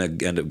is he going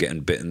to end up getting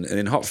bitten? And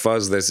in Hot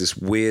Fuzz, there's this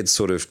weird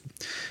sort of,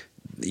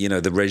 you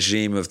know, the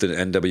regime of the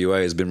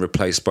NWA has been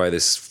replaced by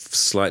this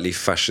slightly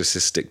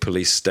fascistic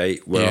police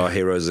state where our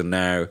heroes are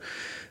now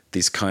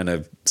these kind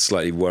of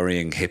slightly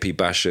worrying hippie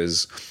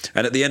bashers.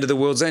 And at the end of The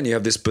World's End, you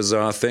have this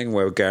bizarre thing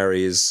where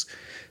Gary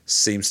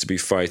seems to be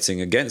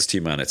fighting against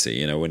humanity,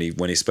 you know, when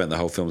he spent the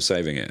whole film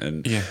saving it.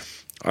 And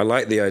I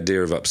like the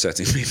idea of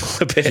upsetting people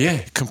a bit.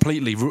 Yeah,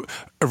 completely.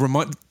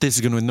 This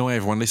is going to annoy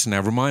everyone listening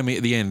now. Remind me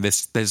at the end.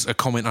 There's a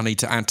comment I need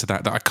to add to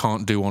that I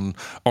can't do on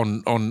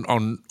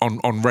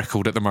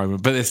record at the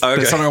moment. But there's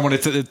something I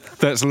wanted to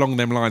that's along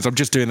them lines. I'm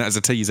just doing that as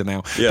a teaser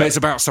now. Yeah. But it's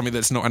about something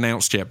that's not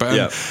announced yet.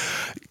 But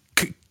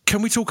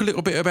can we talk a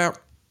little bit about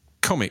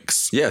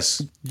comics.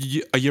 Yes.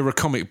 You're a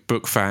comic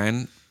book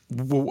fan.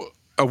 What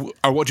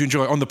do you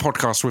enjoy? On the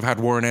podcast, we've had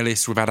Warren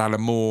Ellis, we've had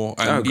Alan Moore,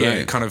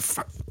 and kind of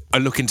are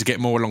looking to get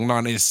more along the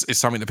line. It's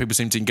something that people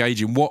seem to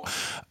engage in. What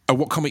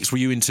comics were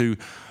you into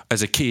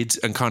as a kid,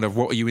 and kind of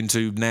what are you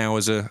into now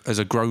as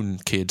a grown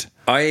kid?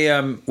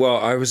 I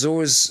was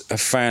always a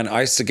fan.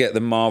 I used to get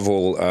the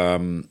Marvel,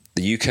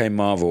 the UK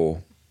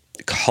Marvel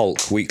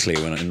Hulk weekly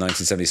in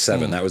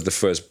 1977. That was the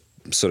first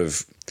sort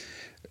of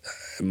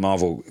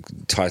Marvel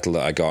title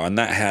that I got, and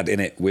that had in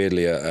it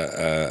weirdly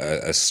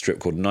a strip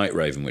called Night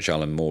Raven, which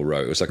Alan Moore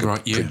wrote. It was like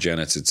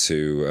progenitor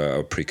to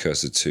a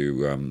precursor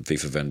to V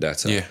for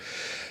Vendetta,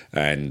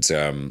 and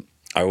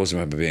I always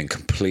remember being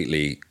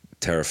completely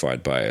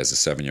terrified by it as a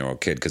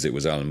 7-year-old kid because it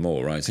was Alan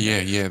Moore writing.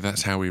 Yeah,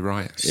 that's how he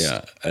writes.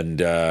 Yeah,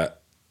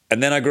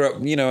 and then I grew up,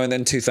 and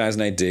then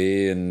 2000 AD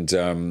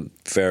and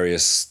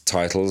various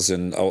titles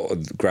and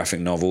graphic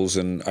novels.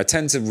 And I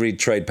tend to read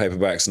trade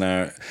paperbacks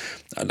now.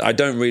 I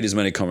don't read as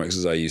many comics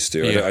as I used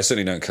to. I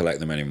certainly don't collect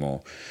them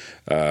anymore,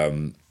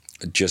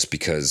 just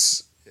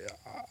because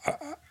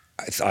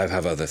I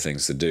have other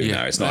things to do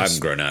now. It's not I haven't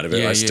grown out of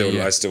it. I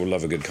still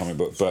love a good comic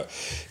book. But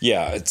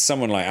yeah,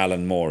 someone like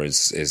Alan Moore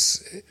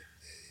is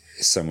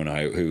someone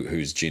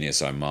whose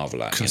genius I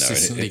marvel at.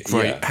 Consistently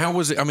great. Yeah. How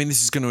was it? I mean,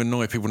 this is going to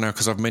annoy people now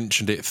because I've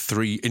mentioned it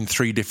in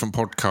three different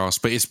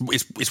podcasts, but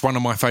it's one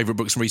of my favourite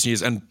books in recent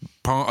years, and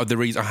part of the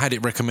reason I had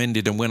it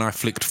recommended, and when I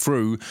flicked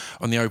through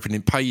on the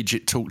opening page,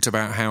 it talked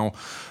about how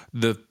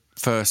the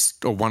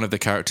first or one of the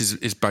characters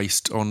is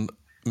based on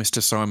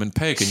Mr. Simon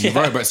Pegg, and you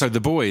wrote about The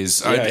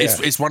Boys.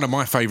 It's one of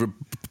my favourite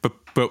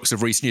books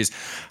of recent years.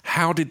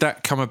 How did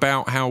that come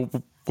about?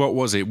 What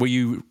was it?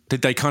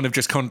 Did they kind of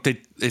just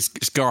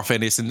it's Garth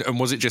Ennis, and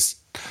was it just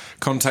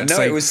contact? No,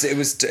 it was.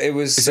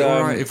 Is it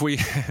all right if we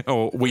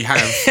we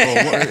have? Or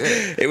what?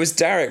 It was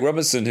Derek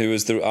Robertson who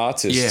was the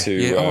artist.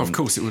 Of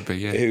course it would be.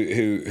 Yeah.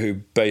 Who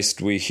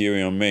based We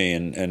Huey on Me,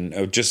 and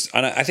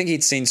I think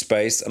he'd seen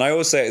Spaced, and I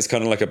always say it's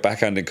kind of like a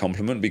backhanded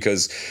compliment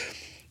because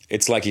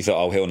it's like he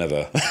thought, he'll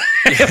never.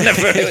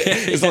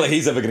 It's not like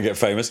he's ever going to get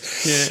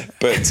famous. Yeah.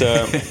 But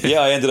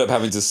I ended up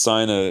having to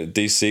sign a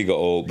DC got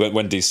all, but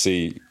when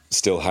DC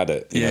still had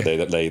it,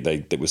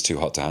 it was too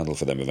hot to handle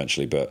for them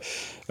eventually. But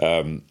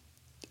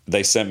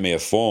they sent me a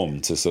form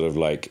to sort of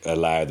like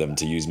allow them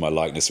to use my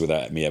likeness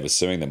without me ever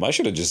suing them. I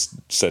should have just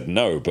said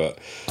no, but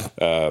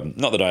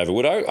not that I ever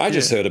would. I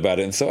just heard about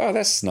it and thought,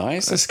 that's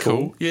nice. That's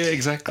cool. Yeah,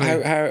 exactly.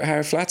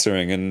 How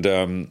flattering.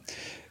 And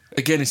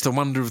again, it's the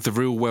wonder of the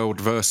real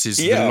world versus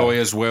the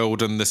lawyer's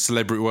world and the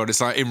celebrity world. It's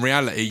like, in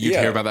reality, you'd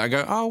hear about that and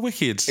go, oh,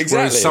 wicked. Exactly.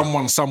 Whereas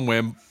someone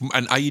somewhere,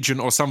 an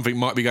agent or something,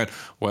 might be going,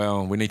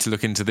 well, we need to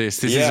look into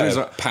this. This is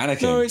like,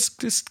 panicking. No, it's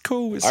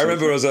cool. I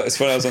remember it's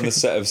when I was on the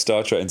set of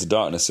Star Trek Into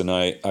Darkness, and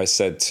I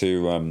said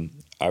to,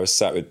 I was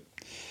sat with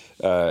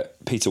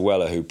Peter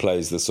Weller, who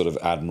plays the sort of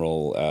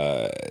admiral,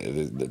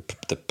 the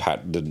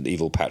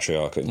evil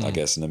patriarch, I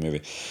guess, in the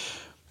movie.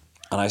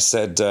 And I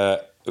said...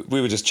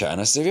 we were just chatting.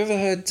 I said, have you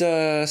ever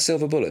heard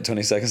Silver Bullet,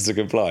 20 Seconds to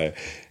Comply?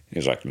 He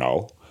was like,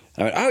 no.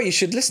 I went, you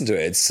should listen to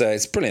it.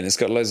 It's brilliant. It's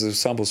got loads of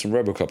samples from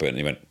RoboCop in it. And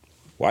he went,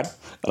 what?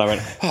 And I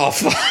went,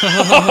 fuck.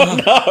 Oh,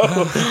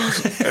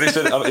 no. And he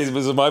said,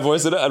 was it my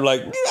voice in it? I'm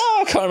like,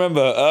 I can't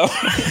remember.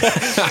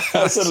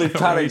 I suddenly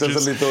panicked. I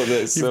suddenly thought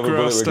that Silver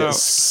Bullet would get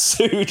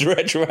sued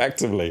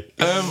retroactively.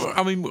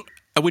 I mean...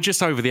 We're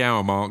just over the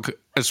hour mark,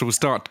 so we'll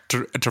start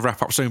to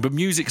wrap up soon. But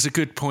music's a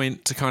good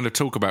point to kind of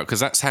talk about,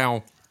 because that's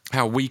how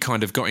we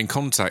kind of got in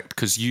contact,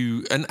 because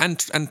you and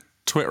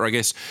Twitter, I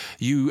guess,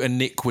 you and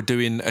Nick were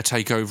doing a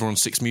takeover on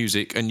Six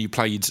Music, and you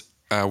played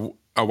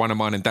one of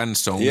mine and Dan's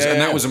songs,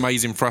 and that was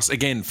amazing for us,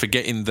 again,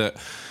 forgetting that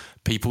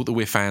people that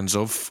we're fans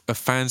of are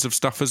fans of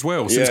stuff as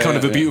well. So it's kind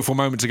of a beautiful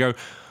moment to go,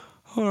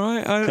 all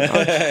right,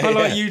 I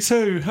like you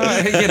too.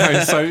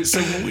 So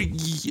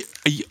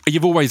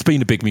you've always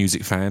been a big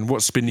music fan.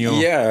 What's been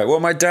your... Yeah, well,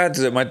 my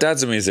dad's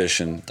a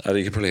musician.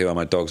 You can probably hear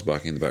my dog's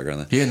barking in the background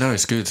there. Yeah, no,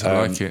 it's good.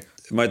 I like it.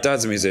 My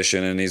dad's a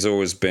musician, and he's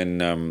always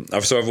been...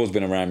 I've always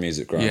been around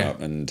music growing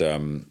up, and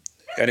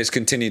it's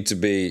continued to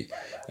be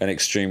an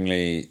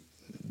extremely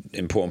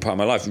important part of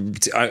my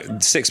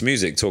life. Six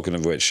Music, talking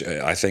of which,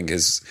 I think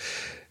is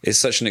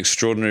such an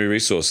extraordinary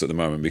resource at the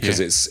moment, because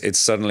it's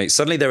suddenly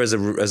there is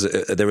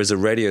a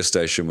radio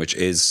station which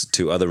is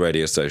to other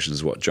radio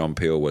stations what John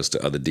Peel was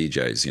to other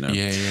DJs.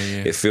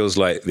 It feels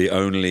like the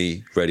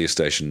only radio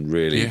station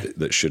really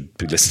that should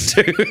be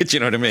listened to. Do you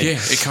know what I mean? Yeah,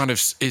 it kind of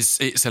is.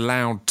 It's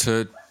allowed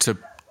to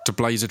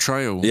blaze a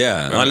trail.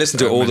 Yeah, and I listen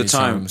to it all the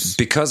time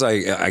because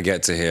I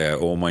get to hear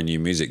all my new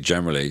music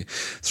generally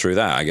through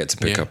that. I get to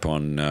pick up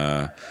on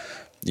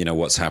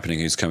what's happening,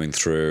 who's coming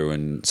through,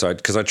 and so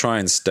because I try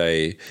and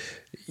stay.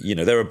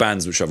 There are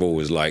bands which I've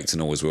always liked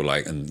and always will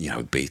like, and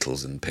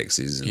Beatles and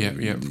Pixies and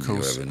of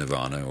course. whoever,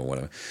 Nirvana or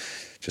whatever,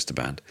 just a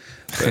band,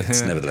 but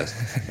nevertheless,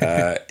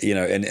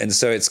 and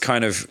so it's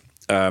kind of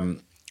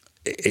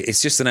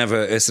it's just an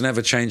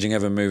ever changing,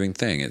 ever moving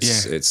thing.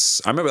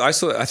 It's I remember I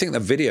think the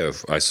video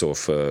I saw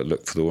for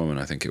Look for the Woman,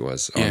 I think it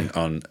was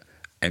on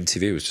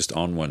MTV, was just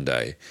on one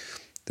day.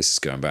 This is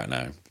going back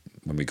now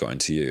when we got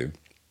into You.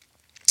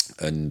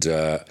 and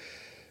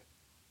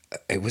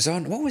it was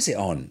on. What was it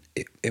on?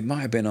 It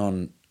might have been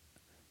on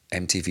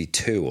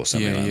MTV2 or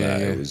something like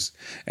that. It was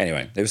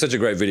anyway. It was such a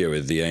great video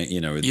with the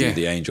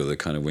the angel, the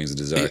kind of Wings of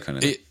Desire kind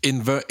of. It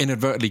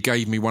inadvertently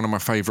gave me one of my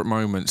favourite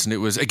moments, and it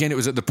was at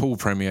the Paul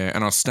premiere,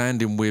 and I was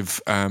standing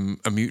with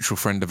a mutual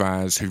friend of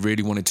ours who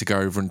really wanted to go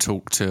over and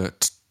talk to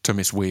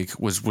Miss Wig,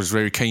 was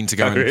very keen to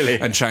go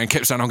and chat, and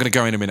kept saying, "I'm going to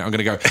go in a minute. I'm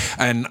going to go,"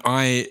 and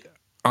I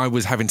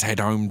was having to head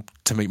home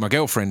to meet my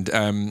girlfriend,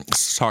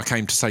 so I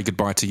came to say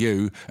goodbye to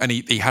you, and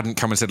he hadn't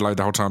come and said hello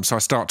the whole time. So I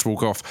start to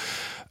walk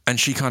off, and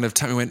she kind of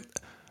went,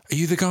 "Are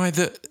you the guy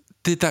that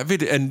did that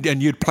video?"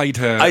 And you'd played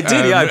her. I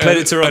did, I played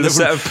it to her on the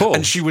set of Paul.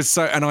 And she was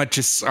so, and I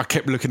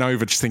kept looking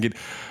over, just thinking,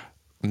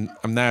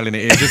 I'm nailing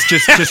it here. Just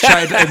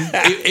chatted, and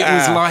it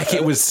was like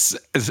it was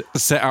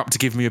set up to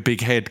give me a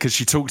big head, because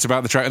she talked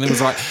about the track, and it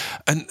was like,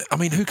 and I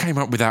mean, who came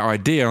up with that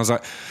idea? I was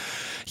like,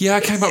 yeah,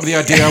 I came up with the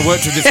idea. I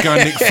worked with this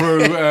guy Nick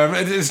Frew.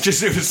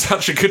 It was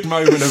such a good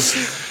moment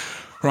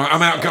of, right,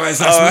 I'm out, guys.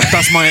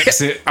 That's my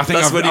exit. I think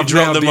that's when you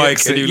drop the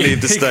mic and you leave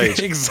the stage.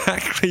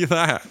 Exactly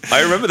that.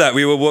 I remember that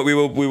we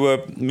were.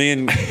 Me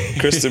and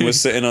Kristen were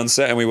sitting on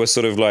set, and we were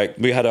sort of like,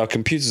 we had our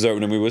computers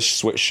open and we were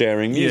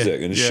sharing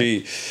music, and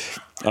she.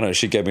 I don't know,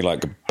 she gave me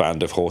like a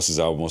Band of Horses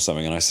album or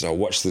something, and I said, I'll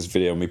watch this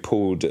video, and we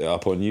pulled it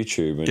up on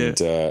YouTube, and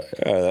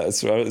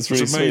that's really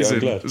sweet. I'm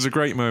glad. It was a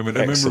great moment,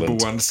 Excellent. A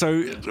memorable one.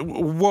 So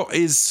what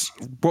is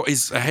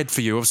ahead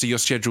for you? Obviously your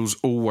schedule's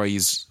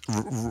always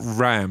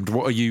rammed.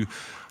 What are you...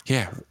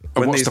 Yeah.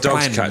 When what's these the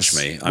dogs plans? catch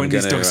me, I'm when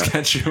going these dogs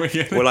catch you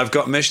again. Well, I've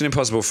got Mission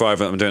Impossible 5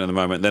 that I'm doing at the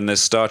moment. Then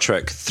there's Star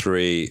Trek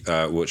 3,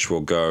 which will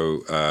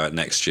go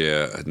next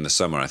year in the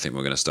summer. I think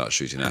we're going to start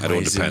shooting that. Amazing. It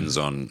all depends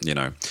on,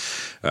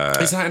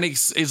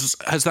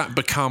 has that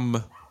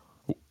become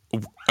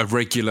a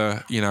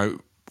regular,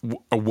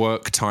 a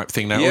work type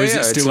thing now, or is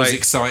it still as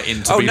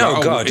exciting to be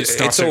it's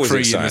Star Trek 3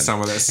 in the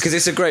summer? Because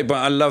it's a great, but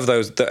I love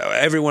those.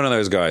 Every one of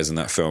those guys in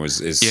that film is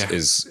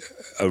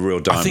a real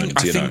diamond.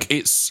 I think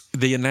it's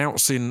the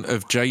announcing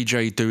of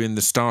JJ doing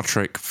the Star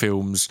Trek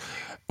films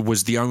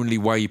was the only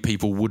way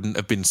people wouldn't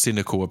have been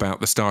cynical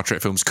about the Star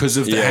Trek films, because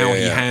of how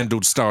he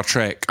handled Star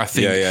Trek. I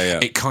think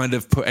it kind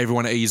of put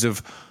everyone at ease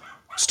of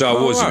Star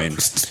Wars. I mean,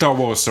 Star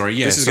Wars. Sorry,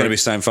 this is going to be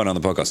so fun on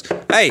the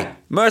podcast. Hey,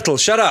 Myrtle,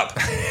 shut up.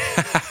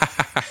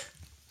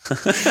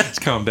 Let's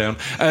calm down.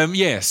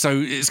 So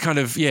it's kind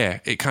of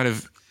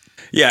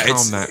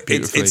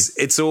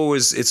it's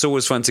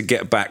always fun to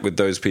get back with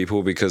those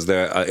people, because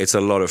it's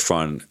a lot of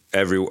fun.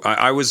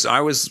 I was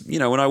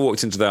when I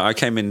walked into that, I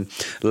came in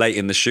late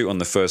in the shoot on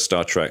the first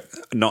Star Trek,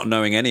 not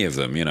knowing any of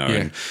them,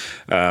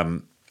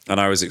 and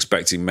I was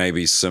expecting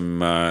maybe some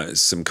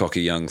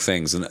cocky young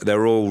things, and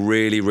they're all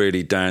really,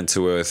 really down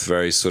to earth,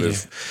 very sort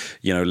of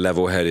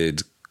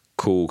level-headed,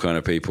 cool kind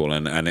of people,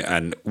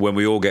 and when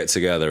we all get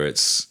together,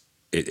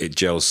 it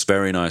gels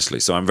very nicely.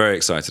 So I'm very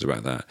excited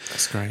about that.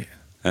 That's great.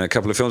 And a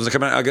couple of films are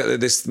coming out. I got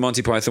this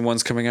Monty Python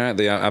one's coming out.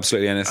 The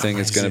Absolutely Anything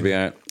is going to be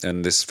out,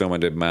 and this film I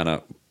did, Man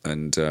Up,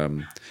 and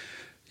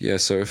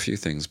so a few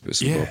things,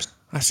 bits and bobs.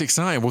 That's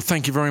exciting. Well,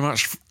 thank you very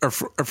much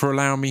for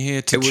allowing me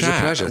here to chat. It was a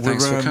pleasure.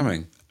 Thanks for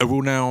coming.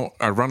 We'll now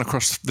run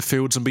across the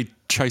fields and be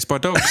chased by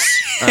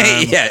dogs.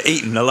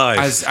 Eaten alive.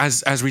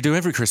 As we do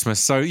every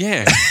Christmas. So,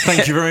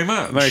 thank you very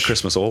much. Merry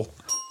Christmas, all.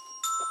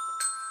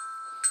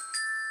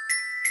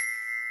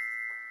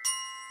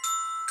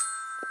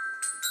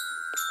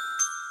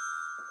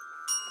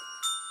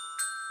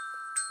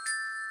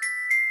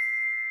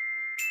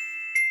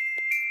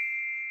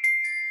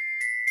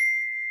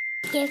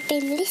 You've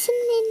been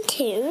listening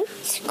to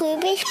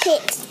Scroobius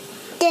Pip's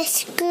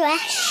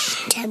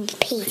Distraction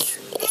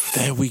Pieces.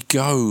 There we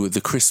go. The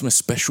Christmas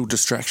special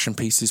Distraction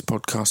Pieces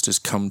podcast has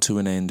come to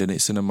an end, and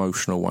it's an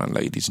emotional one,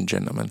 ladies and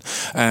gentlemen.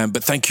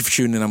 But thank you for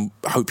tuning in.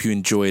 I hope you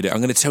enjoyed it. I'm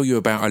going to tell you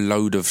about a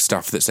load of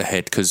stuff that's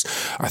ahead, because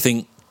I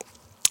think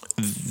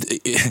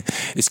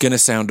it's going to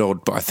sound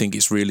odd, but I think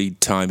it's really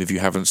time. If you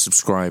haven't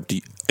subscribed,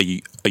 are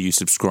you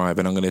subscribe?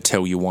 And I'm going to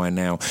tell you why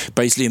now.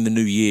 Basically, in the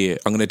new year,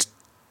 I'm going to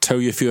tell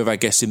you a few of our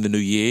guests in the new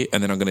year,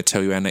 and then I'm going to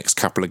tell you our next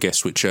couple of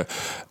guests, which are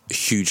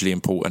hugely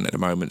important at the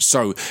moment.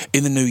 So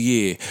in the new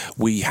year,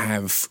 we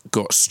have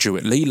got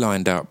Stuart Lee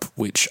lined up,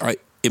 which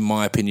in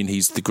my opinion,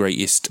 he's the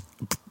greatest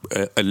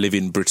a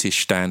living British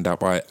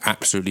stand-up. I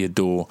absolutely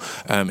adore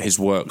his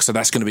work. So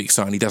that's going to be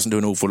exciting. He doesn't do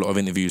an awful lot of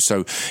interviews.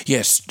 So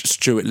yes,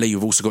 Stuart Lee.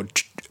 We've also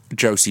got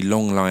Josie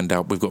Long lined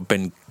up. We've got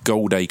Ben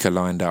Goldacre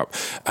lined up.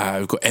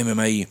 We've got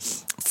MMA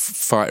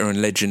fighter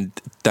and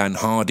legend Dan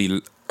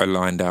Hardy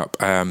lined up.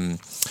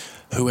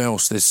 Who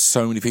else? There's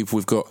so many people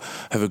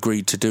have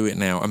agreed to do it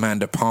now.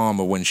 Amanda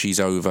Palmer, when she's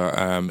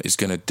over, is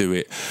going to do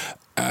it.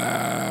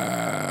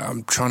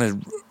 I'm trying to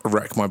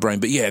rack my brain,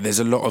 but there's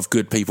a lot of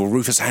good people.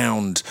 Rufus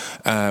Hound,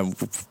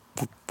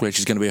 which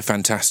is going to be a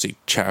fantastic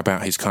chat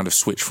about his kind of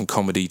switch from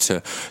comedy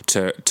to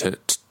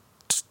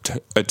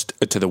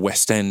the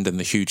West End and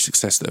the huge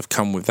success that have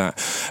come with that.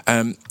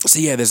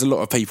 There's a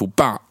lot of people,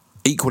 but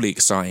equally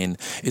exciting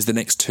is the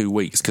next 2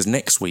 weeks, because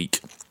next week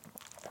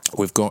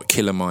we've got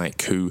Killer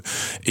Mike, who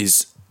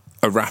is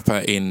a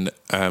rapper in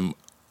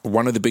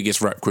one of the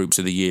biggest rap groups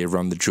of the year,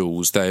 Run the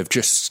Jewels. They've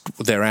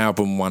their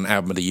album won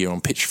Album of the Year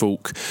on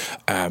Pitchfork.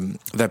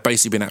 They've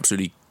basically been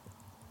absolutely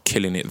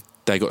killing it.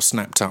 They got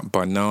snapped up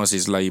by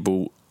Nas's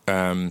label,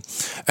 and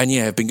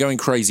have been going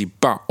crazy.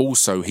 But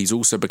also, he's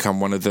also become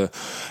one of the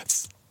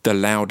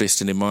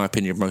loudest and, in my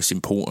opinion, most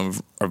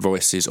important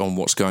voices on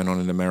what's going on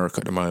in America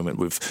at the moment,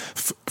 with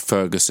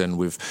Ferguson,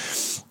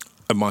 with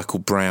Michael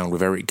Brown,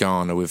 with Eric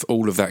Garner, with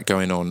all of that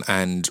going on.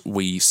 And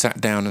we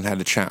sat down and had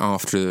a chat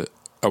after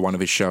one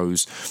of his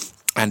shows,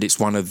 and it's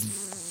one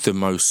of the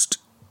most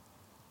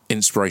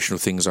inspirational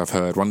things I've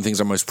heard. One of the things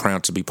I'm most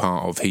proud to be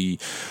part of. He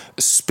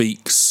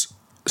speaks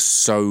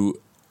so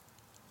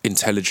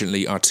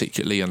intelligently,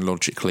 articulately and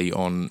logically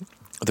on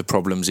the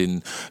problems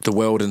in the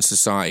world and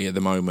society at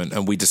the moment,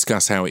 and we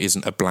discuss how it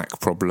isn't a black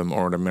problem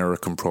or an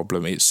American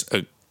problem, it's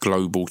a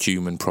global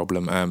human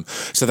problem.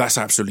 So that's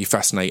absolutely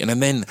fascinating.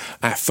 And then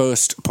our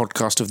first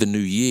podcast of the new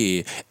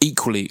year,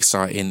 equally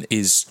exciting,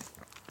 is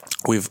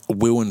with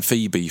Will and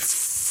Phoebe,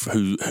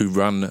 who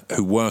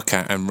work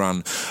at and run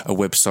a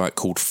website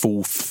called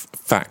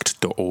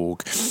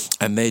fullfact.org,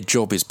 and their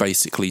job is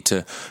basically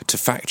to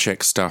fact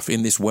check stuff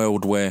in this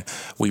world where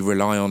we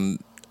rely on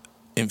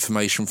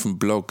information from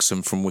blogs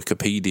and from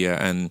Wikipedia.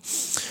 And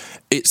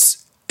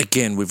it's,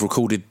 again, we've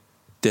recorded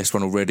this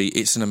one already.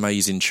 It's an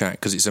amazing chat,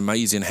 because it's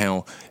amazing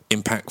how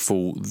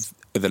impactful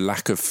the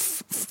lack of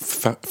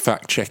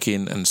fact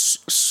checking and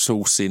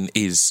sourcing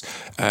is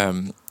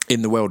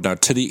in the world now,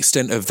 to the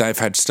extent of they've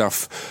had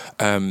stuff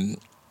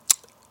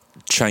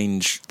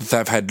change.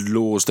 They've had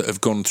laws that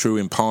have gone through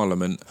in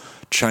Parliament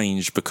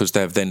change because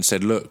they've then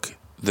said, look,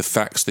 the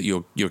facts that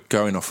you're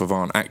going off of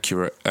aren't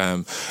accurate.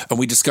 And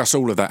we discuss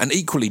all of that. And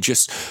equally,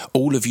 just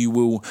all of you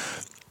will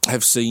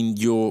have seen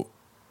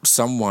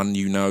someone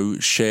you know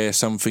share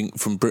something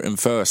from Britain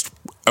First,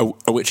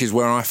 which is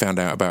where I found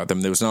out about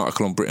them. There was an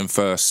article on Britain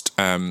First,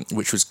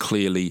 which was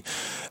clearly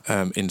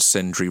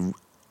incendiary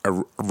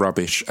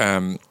rubbish.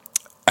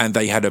 And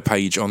they had a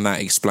page on that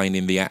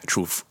explaining the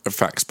actual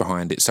facts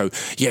behind it. So,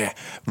 yeah,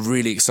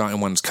 really exciting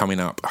ones coming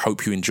up. I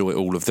hope you enjoy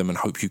all of them, and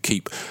hope you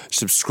keep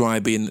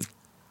subscribing,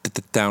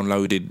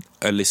 downloaded,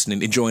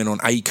 listening, enjoying on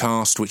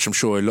Acast, which I'm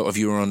sure a lot of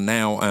you are on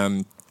now.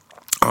 I'm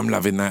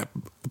loving that.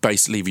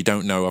 Basically, if you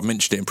don't know, I've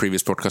mentioned it in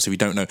previous podcasts. If you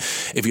don't know,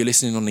 if you're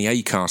listening on the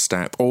Acast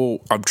app,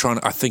 or I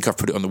think I've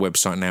put it on the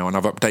website now, and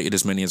I've updated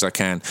as many as I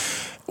can.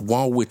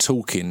 While we're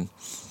talking,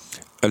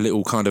 a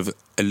little kind of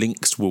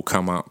links will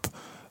come up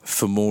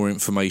for more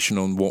information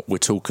on what we're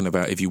talking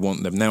about if you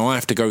want them. Now, I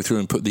have to go through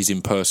and put these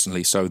in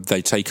personally, so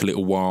they take a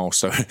little while.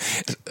 So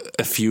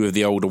a few of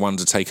the older ones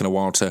are taking a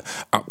while to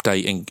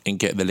update and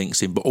get the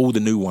links in, but all the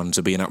new ones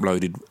are being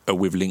uploaded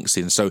with links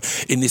in. So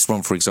in this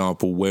one, for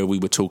example, where we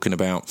were talking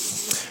about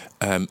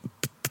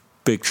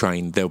Big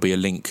Train, there'll be a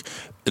link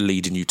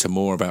leading you to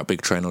more about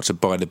Big Train, or to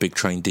buy the Big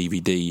Train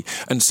DVD,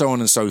 and so on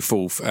and so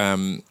forth.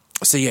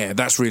 So yeah,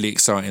 that's really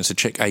exciting. So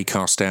check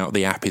Acast out.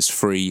 The app is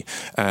free.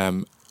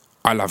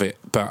 I love it,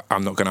 but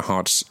I'm not going to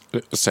hard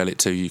sell it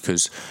to you,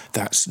 because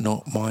that's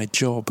not my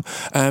job.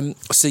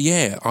 So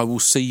yeah, I will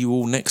see you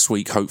all next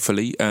week,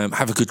 hopefully.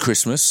 Have a good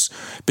Christmas.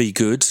 Be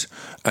good.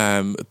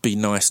 Be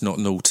nice, not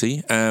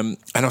naughty. And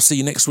I'll see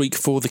you next week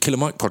for the Killer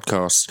Mike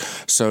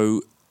podcast.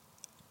 So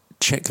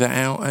check that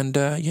out, and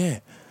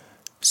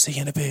see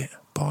you in a bit.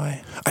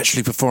 Bye.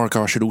 Actually, before I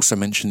go, I should also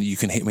mention that you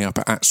can hit me up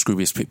at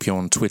ScroobiusPippi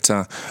on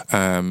Twitter,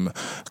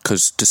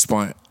 because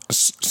despite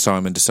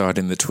Simon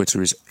deciding that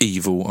Twitter is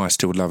evil, I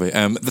still love it.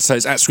 So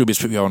it's at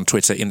ScroobiusPippi on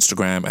Twitter,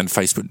 Instagram, and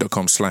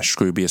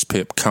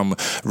Facebook.com/ScroobiusPip. Come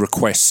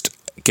request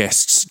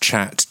guests,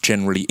 chat,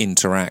 generally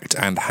interact,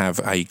 and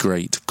have a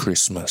great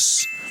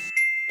Christmas.